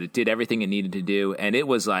like you said, it did everything it needed to do, and it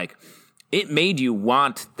was like it made you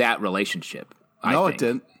want that relationship. No, it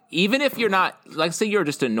didn't. Even if you're not, like, say you're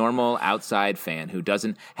just a normal outside fan who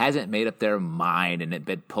hasn't made up their mind and had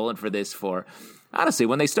been pulling for this for. Honestly,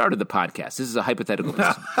 when they started the podcast, this is a hypothetical.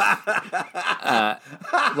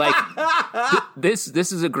 This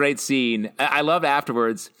is a great scene. I love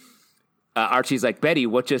afterwards. Archie's like, Betty,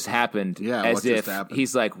 what just happened? Yeah, as what if just happened?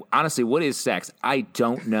 He's like, honestly, what is sex? I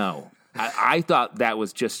don't know. I thought that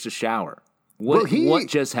was just a shower. What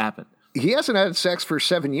just happened? He hasn't had sex for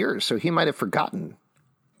 7 years, so he might have forgotten.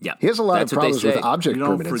 Yeah, he has a lot of problems with object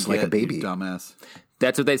permanence, like a baby. You dumbass.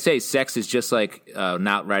 That's what they say. Sex is just like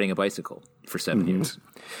not riding a bicycle for 7 years.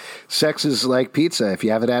 Sex is like pizza. If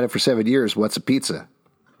you haven't had it for 7 years, what's a pizza?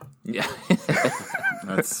 Yeah.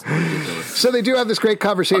 That's ridiculous. So they do have this great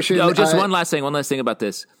conversation. Just one last thing about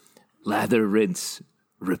this. Lather, rinse,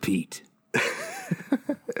 repeat.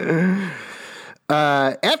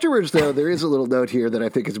 Afterwards, though, there is a little note here that I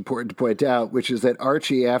think is important to point out, which is that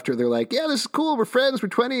Archie, after they're like, yeah, this is cool, we're friends, we're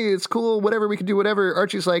 20, it's cool, whatever, we can do whatever.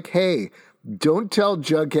 Archie's like, hey, don't tell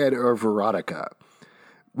Jughead or Veronica.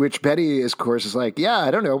 Which Betty, of course, is like, yeah,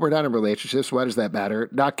 I don't know, we're not in relationships, why does that matter?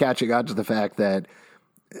 Not catching on to the fact that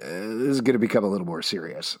this is going to become a little more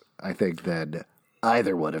serious, I think, than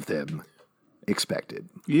either one of them expected.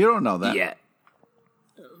 You don't know that.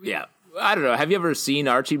 Yeah. I don't know. Have you ever seen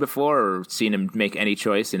Archie before or seen him make any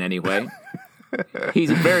choice in any way? He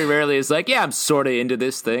very rarely is like, yeah, I'm sort of into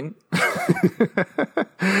this thing.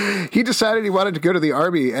 He decided he wanted to go to the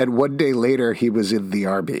army, and one day later he was in the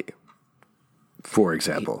army, for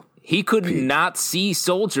example. He could not see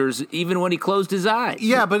soldiers even when he closed his eyes.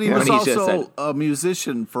 Yeah, but he was also a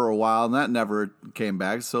musician for a while, and that never came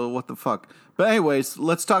back, so what the fuck. But anyways,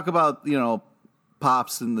 let's talk about,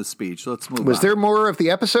 Pops in the speech. Let's move on. Was there more of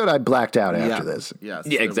the episode? I blacked out after this. Yes,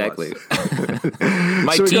 yeah, exactly.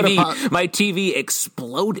 My TV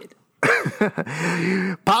exploded.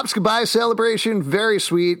 Pop's goodbye celebration, very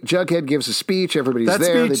sweet. Jughead gives a speech. Everybody's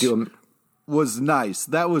there. They do was nice.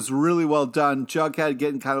 That was really well done. Jughead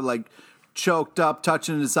getting kind of like choked up,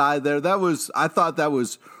 touching his eye there. I thought that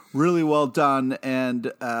was really well done.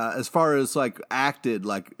 And as far as like acted,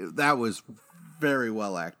 like that was very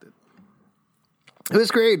well acted. It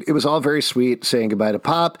was great. It was all very sweet, saying goodbye to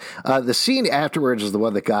Pop. The scene afterwards is the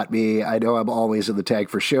one that got me. I know I'm always in the tag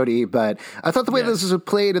for Shody, but I thought the way this is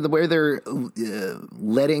played and the way they're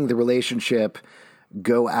letting the relationship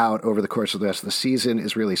go out over the course of the rest of the season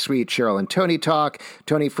is really sweet. Cheryl and Tony talk.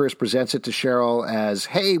 Tony first presents it to Cheryl as,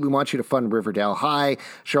 hey, we want you to fund Riverdale High.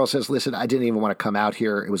 Cheryl says, listen, I didn't even want to come out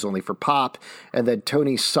here. It was only for Pop. And then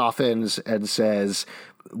Tony softens and says,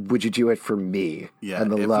 would you do it for me? Yeah, and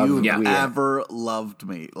the if love you we ever loved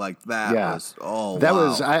me, like that was, that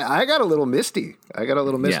was, I got a little misty. I got a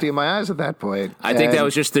little misty in my eyes at that point. I think that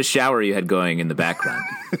was just the shower you had going in the background.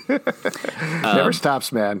 Never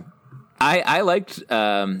stops, man. I liked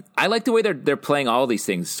the way they're playing all these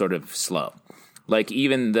things sort of slow. Like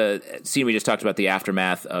even the scene we just talked about, the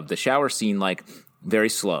aftermath of the shower scene, like very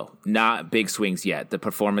slow, not big swings yet. The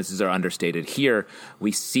performances are understated. Here,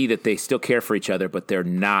 we see that they still care for each other, but they're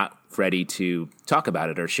not ready to talk about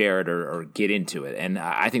it or share it or get into it. And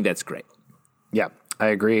I think that's great. Yeah, I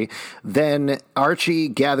agree. Then Archie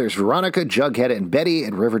gathers Veronica, Jughead, and Betty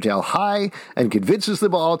at Riverdale High and convinces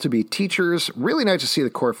them all to be teachers. Really nice to see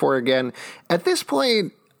the core four again. At this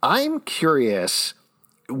point, I'm curious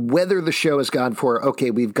whether the show has gone for,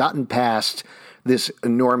 okay, we've gotten past this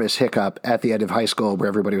enormous hiccup at the end of high school where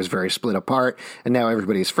everybody was very split apart and now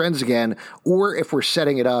everybody's friends again, or if we're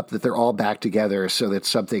setting it up that they're all back together so that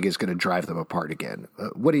something is going to drive them apart again.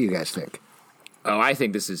 What do you guys think? Oh, I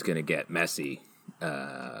think this is going to get messy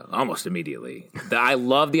almost immediately. I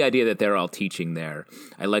love the idea that they're all teaching there.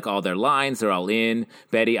 I like all their lines. They're all in.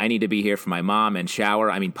 Betty, I need to be here for my mom, and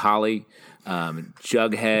Polly,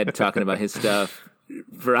 Jughead talking about his stuff.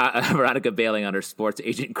 Veronica bailing on her sports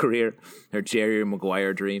agent career, her Jerry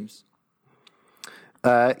Maguire dreams.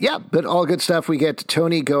 But all good stuff. We get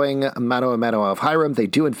Tony going mano a mano of Hiram. They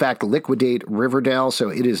do, in fact, liquidate Riverdale, so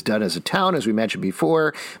it is done as a town, as we mentioned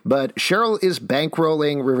before. But Cheryl is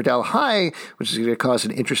bankrolling Riverdale High, which is going to cause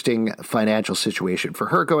an interesting financial situation for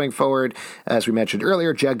her going forward. As we mentioned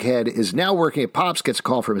earlier, Jughead is now working at Pops, gets a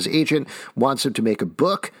call from his agent, wants him to make a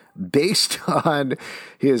book based on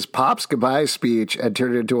his Pops goodbye speech and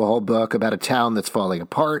turn it into a whole book about a town that's falling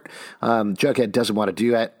apart. Jughead doesn't want to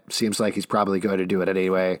do it. Seems like he's probably going to do it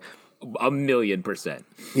anyway. 1,000,000%.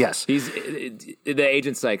 Yes. The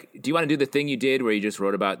agent's like, do you want to do the thing you did where you just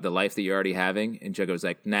wrote about the life that you're already having? And Jughead was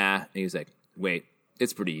like, nah. And he was like, wait,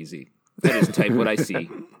 it's pretty easy. I just type what I see.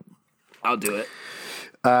 I'll do it.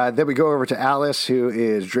 Then we go over to Alice, who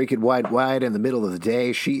is drinking white wine in the middle of the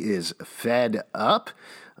day. She is fed up.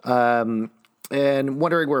 And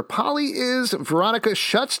wondering where Polly is. Veronica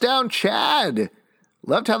shuts down Chad.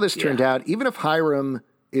 Loved how this turned out. Even if Hiram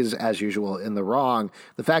is, as usual, in the wrong,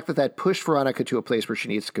 the fact that pushed Veronica to a place where she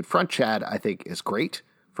needs to confront Chad, I think, is great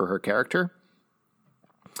for her character.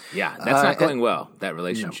 Yeah, that's not going well, that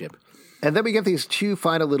relationship. No. And then we get these two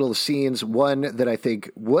final little scenes. One that I think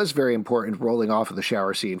was very important, rolling off of the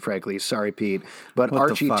shower scene, frankly. Sorry, Pete. But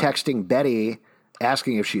Archie texting Betty,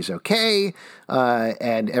 asking if she's okay,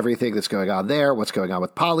 and everything that's going on there, what's going on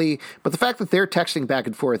with Polly. But the fact that they're texting back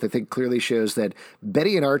and forth, I think clearly shows that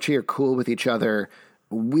Betty and Archie are cool with each other.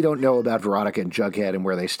 We don't know about Veronica and Jughead and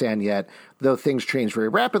where they stand yet, though things change very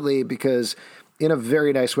rapidly because in a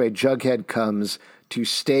very nice way, Jughead comes to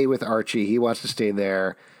stay with Archie. He wants to stay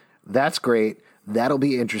there. That's great. That'll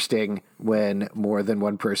be interesting when more than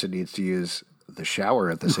one person needs to use the shower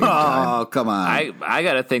at the same time. Oh, come on. I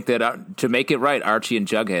got to think that to make it right, Archie and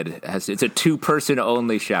Jughead, it's a two-person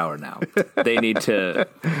only shower now. They need to...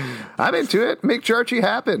 I'm into it. Make Archie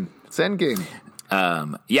happen. It's endgame.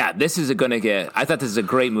 This is going to get... I thought this is a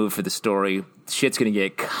great move for the story. Shit's going to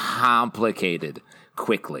get complicated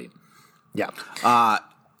quickly. Yeah. I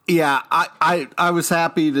was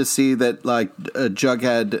happy to see that, like,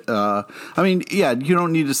 Jughead, you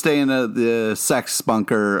don't need to stay in the sex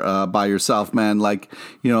bunker by yourself, man. Like,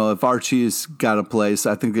 if Archie's got a place,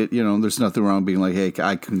 I think that, there's nothing wrong being like, hey,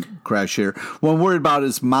 I can crash here. What I'm worried about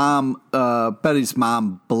is Betty's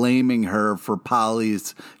mom blaming her for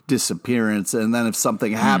Polly's disappearance. And then if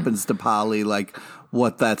something happens to Polly, like,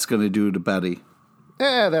 what that's going to do to Betty.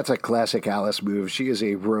 That's a classic Alice move. She is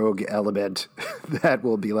a rogue element that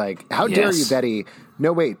will be like, how dare you, Betty?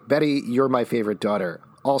 No, wait, Betty, you're my favorite daughter.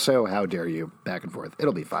 Also, how dare you? Back and forth.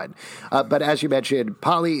 It'll be fine. But as you mentioned,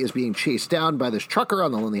 Polly is being chased down by this trucker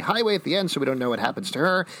on the lonely highway at the end, so we don't know what happens to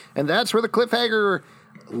her. And that's where the cliffhanger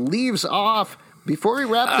leaves off. Before we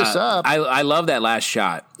wrap this up... I love that last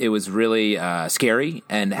shot. It was really scary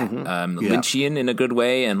and Lynchian in a good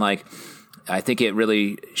way. And I think it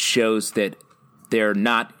really shows that they're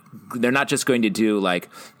not just going to do like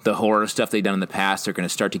the horror stuff they've done in the past. They're going to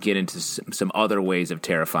start to get into some other ways of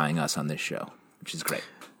terrifying us on this show, which is great.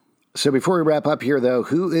 So before we wrap up here, though,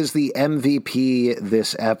 who is the MVP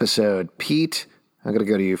this episode? Pete, I'm going to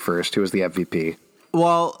go to you first. Who is the MVP?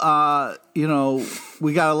 Well,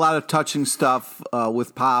 we got a lot of touching stuff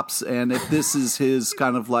with Pops, and if this is his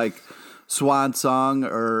kind of like swan song,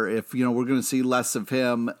 or if, we're going to see less of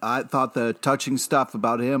him, I thought the touching stuff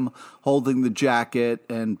about him holding the jacket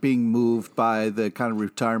and being moved by the kind of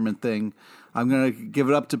retirement thing, I'm going to give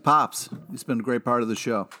it up to Pops. He's been a great part of the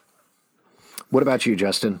show. What about you,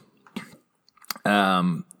 Justin?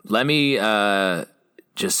 Let me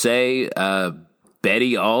just say,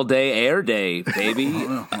 Betty all day, air day, baby.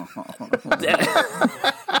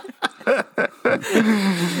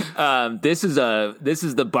 This is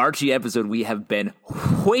the Barchi episode we have been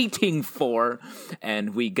waiting for,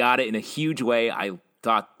 and we got it in a huge way. I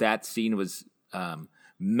thought that scene was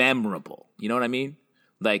memorable. You know what I mean?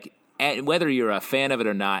 Like, whether you're a fan of it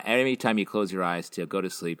or not, every time you close your eyes to go to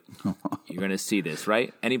sleep, you're going to see this,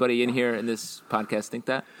 right? Anybody in here in this podcast think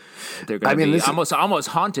that? They're going to be almost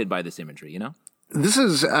haunted by this imagery, This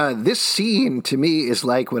is this scene to me is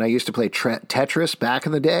like when I used to play Tetris back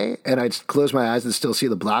in the day, and I'd close my eyes and still see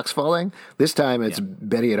the blocks falling. This time it's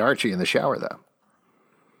Betty and Archie in the shower, though.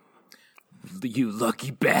 You lucky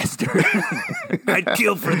bastard! I'd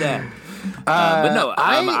kill for that. But no,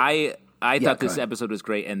 I thought this episode was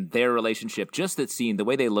great, and their relationship, just that scene, the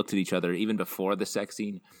way they looked at each other, even before the sex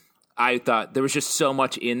scene, I thought there was just so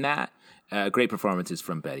much in that. Great performances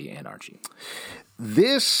from Betty and Archie.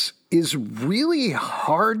 This is really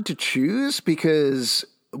hard to choose because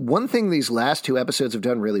one thing these last two episodes have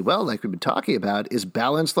done really well, like we've been talking about, is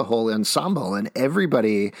balance the whole ensemble, and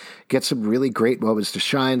everybody gets some really great moments to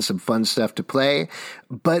shine, some fun stuff to play.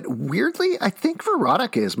 But weirdly, I think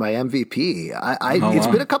Veronica is my MVP. It's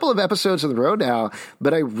been a couple of episodes in a row now,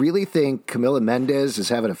 but I really think Camila Mendez is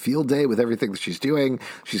having a field day with everything that she's doing.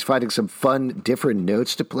 She's finding some fun, different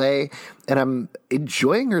notes to play, and I'm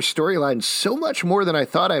enjoying her storyline so much more than I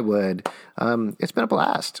thought I would. It's been a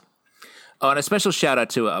blast. Oh, and a special shout out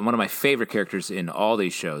to one of my favorite characters in all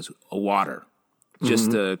these shows, water. Just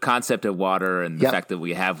the concept of water and the fact that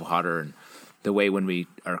we have water and the way when we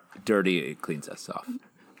are dirty, it cleans us off.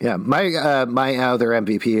 Yeah, my other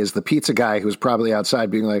MVP is the pizza guy who's probably outside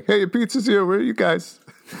being like, "Hey, your pizza's here. Where are you guys?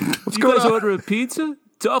 What's going on? You guys order a pizza?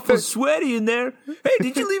 It's awful sweaty in there. Hey,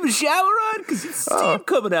 did you leave a shower on? Because it's steam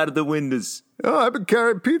coming out of the windows." "Oh, I've been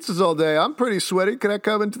carrying pizzas all day. I'm pretty sweaty. Can I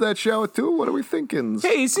come into that shower too? What are we thinking?"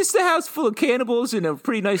 "Hey, is this the house full of cannibals in a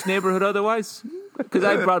pretty nice neighborhood otherwise? Because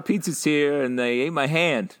I brought pizzas here and they ate my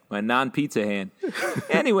hand, my non-pizza hand.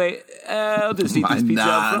 Anyway, I'll just eat this pizza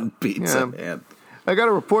out front." Non-pizza hand. I got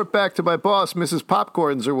to report back to my boss, Mrs.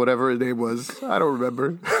 Popcorns or whatever her name was. I don't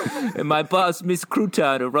remember. And my boss, Miss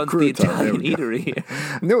Crouton, who runs the Italian eatery here.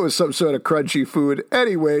 I knew it was some sort of crunchy food.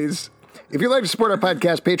 Anyways, if you'd like to support our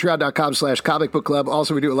podcast, patreon.com/Comic Book Club.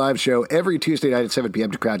 Also, we do a live show every Tuesday night at 7 p.m.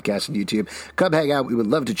 to Crowdcast and YouTube. Come hang out. We would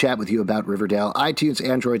love to chat with you about Riverdale. iTunes,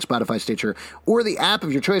 Android, Spotify, Stitcher, or the app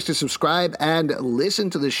of your choice to subscribe and listen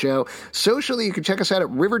to the show. Socially, you can check us out at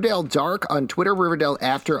Riverdale Dark on Twitter, Riverdale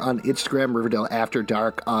After on Instagram, Riverdale After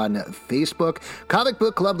Dark on Facebook,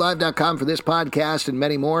 comicbookclublive.com for this podcast and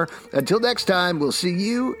many more. Until next time, we'll see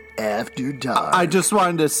you after dark. I just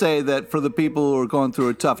wanted to say that for the people who are going through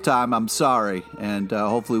a tough time, I'm sorry, and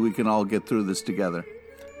hopefully we can all get through this together.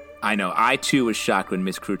 I know. I, too, was shocked when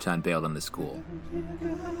Miss Crouton bailed on the school.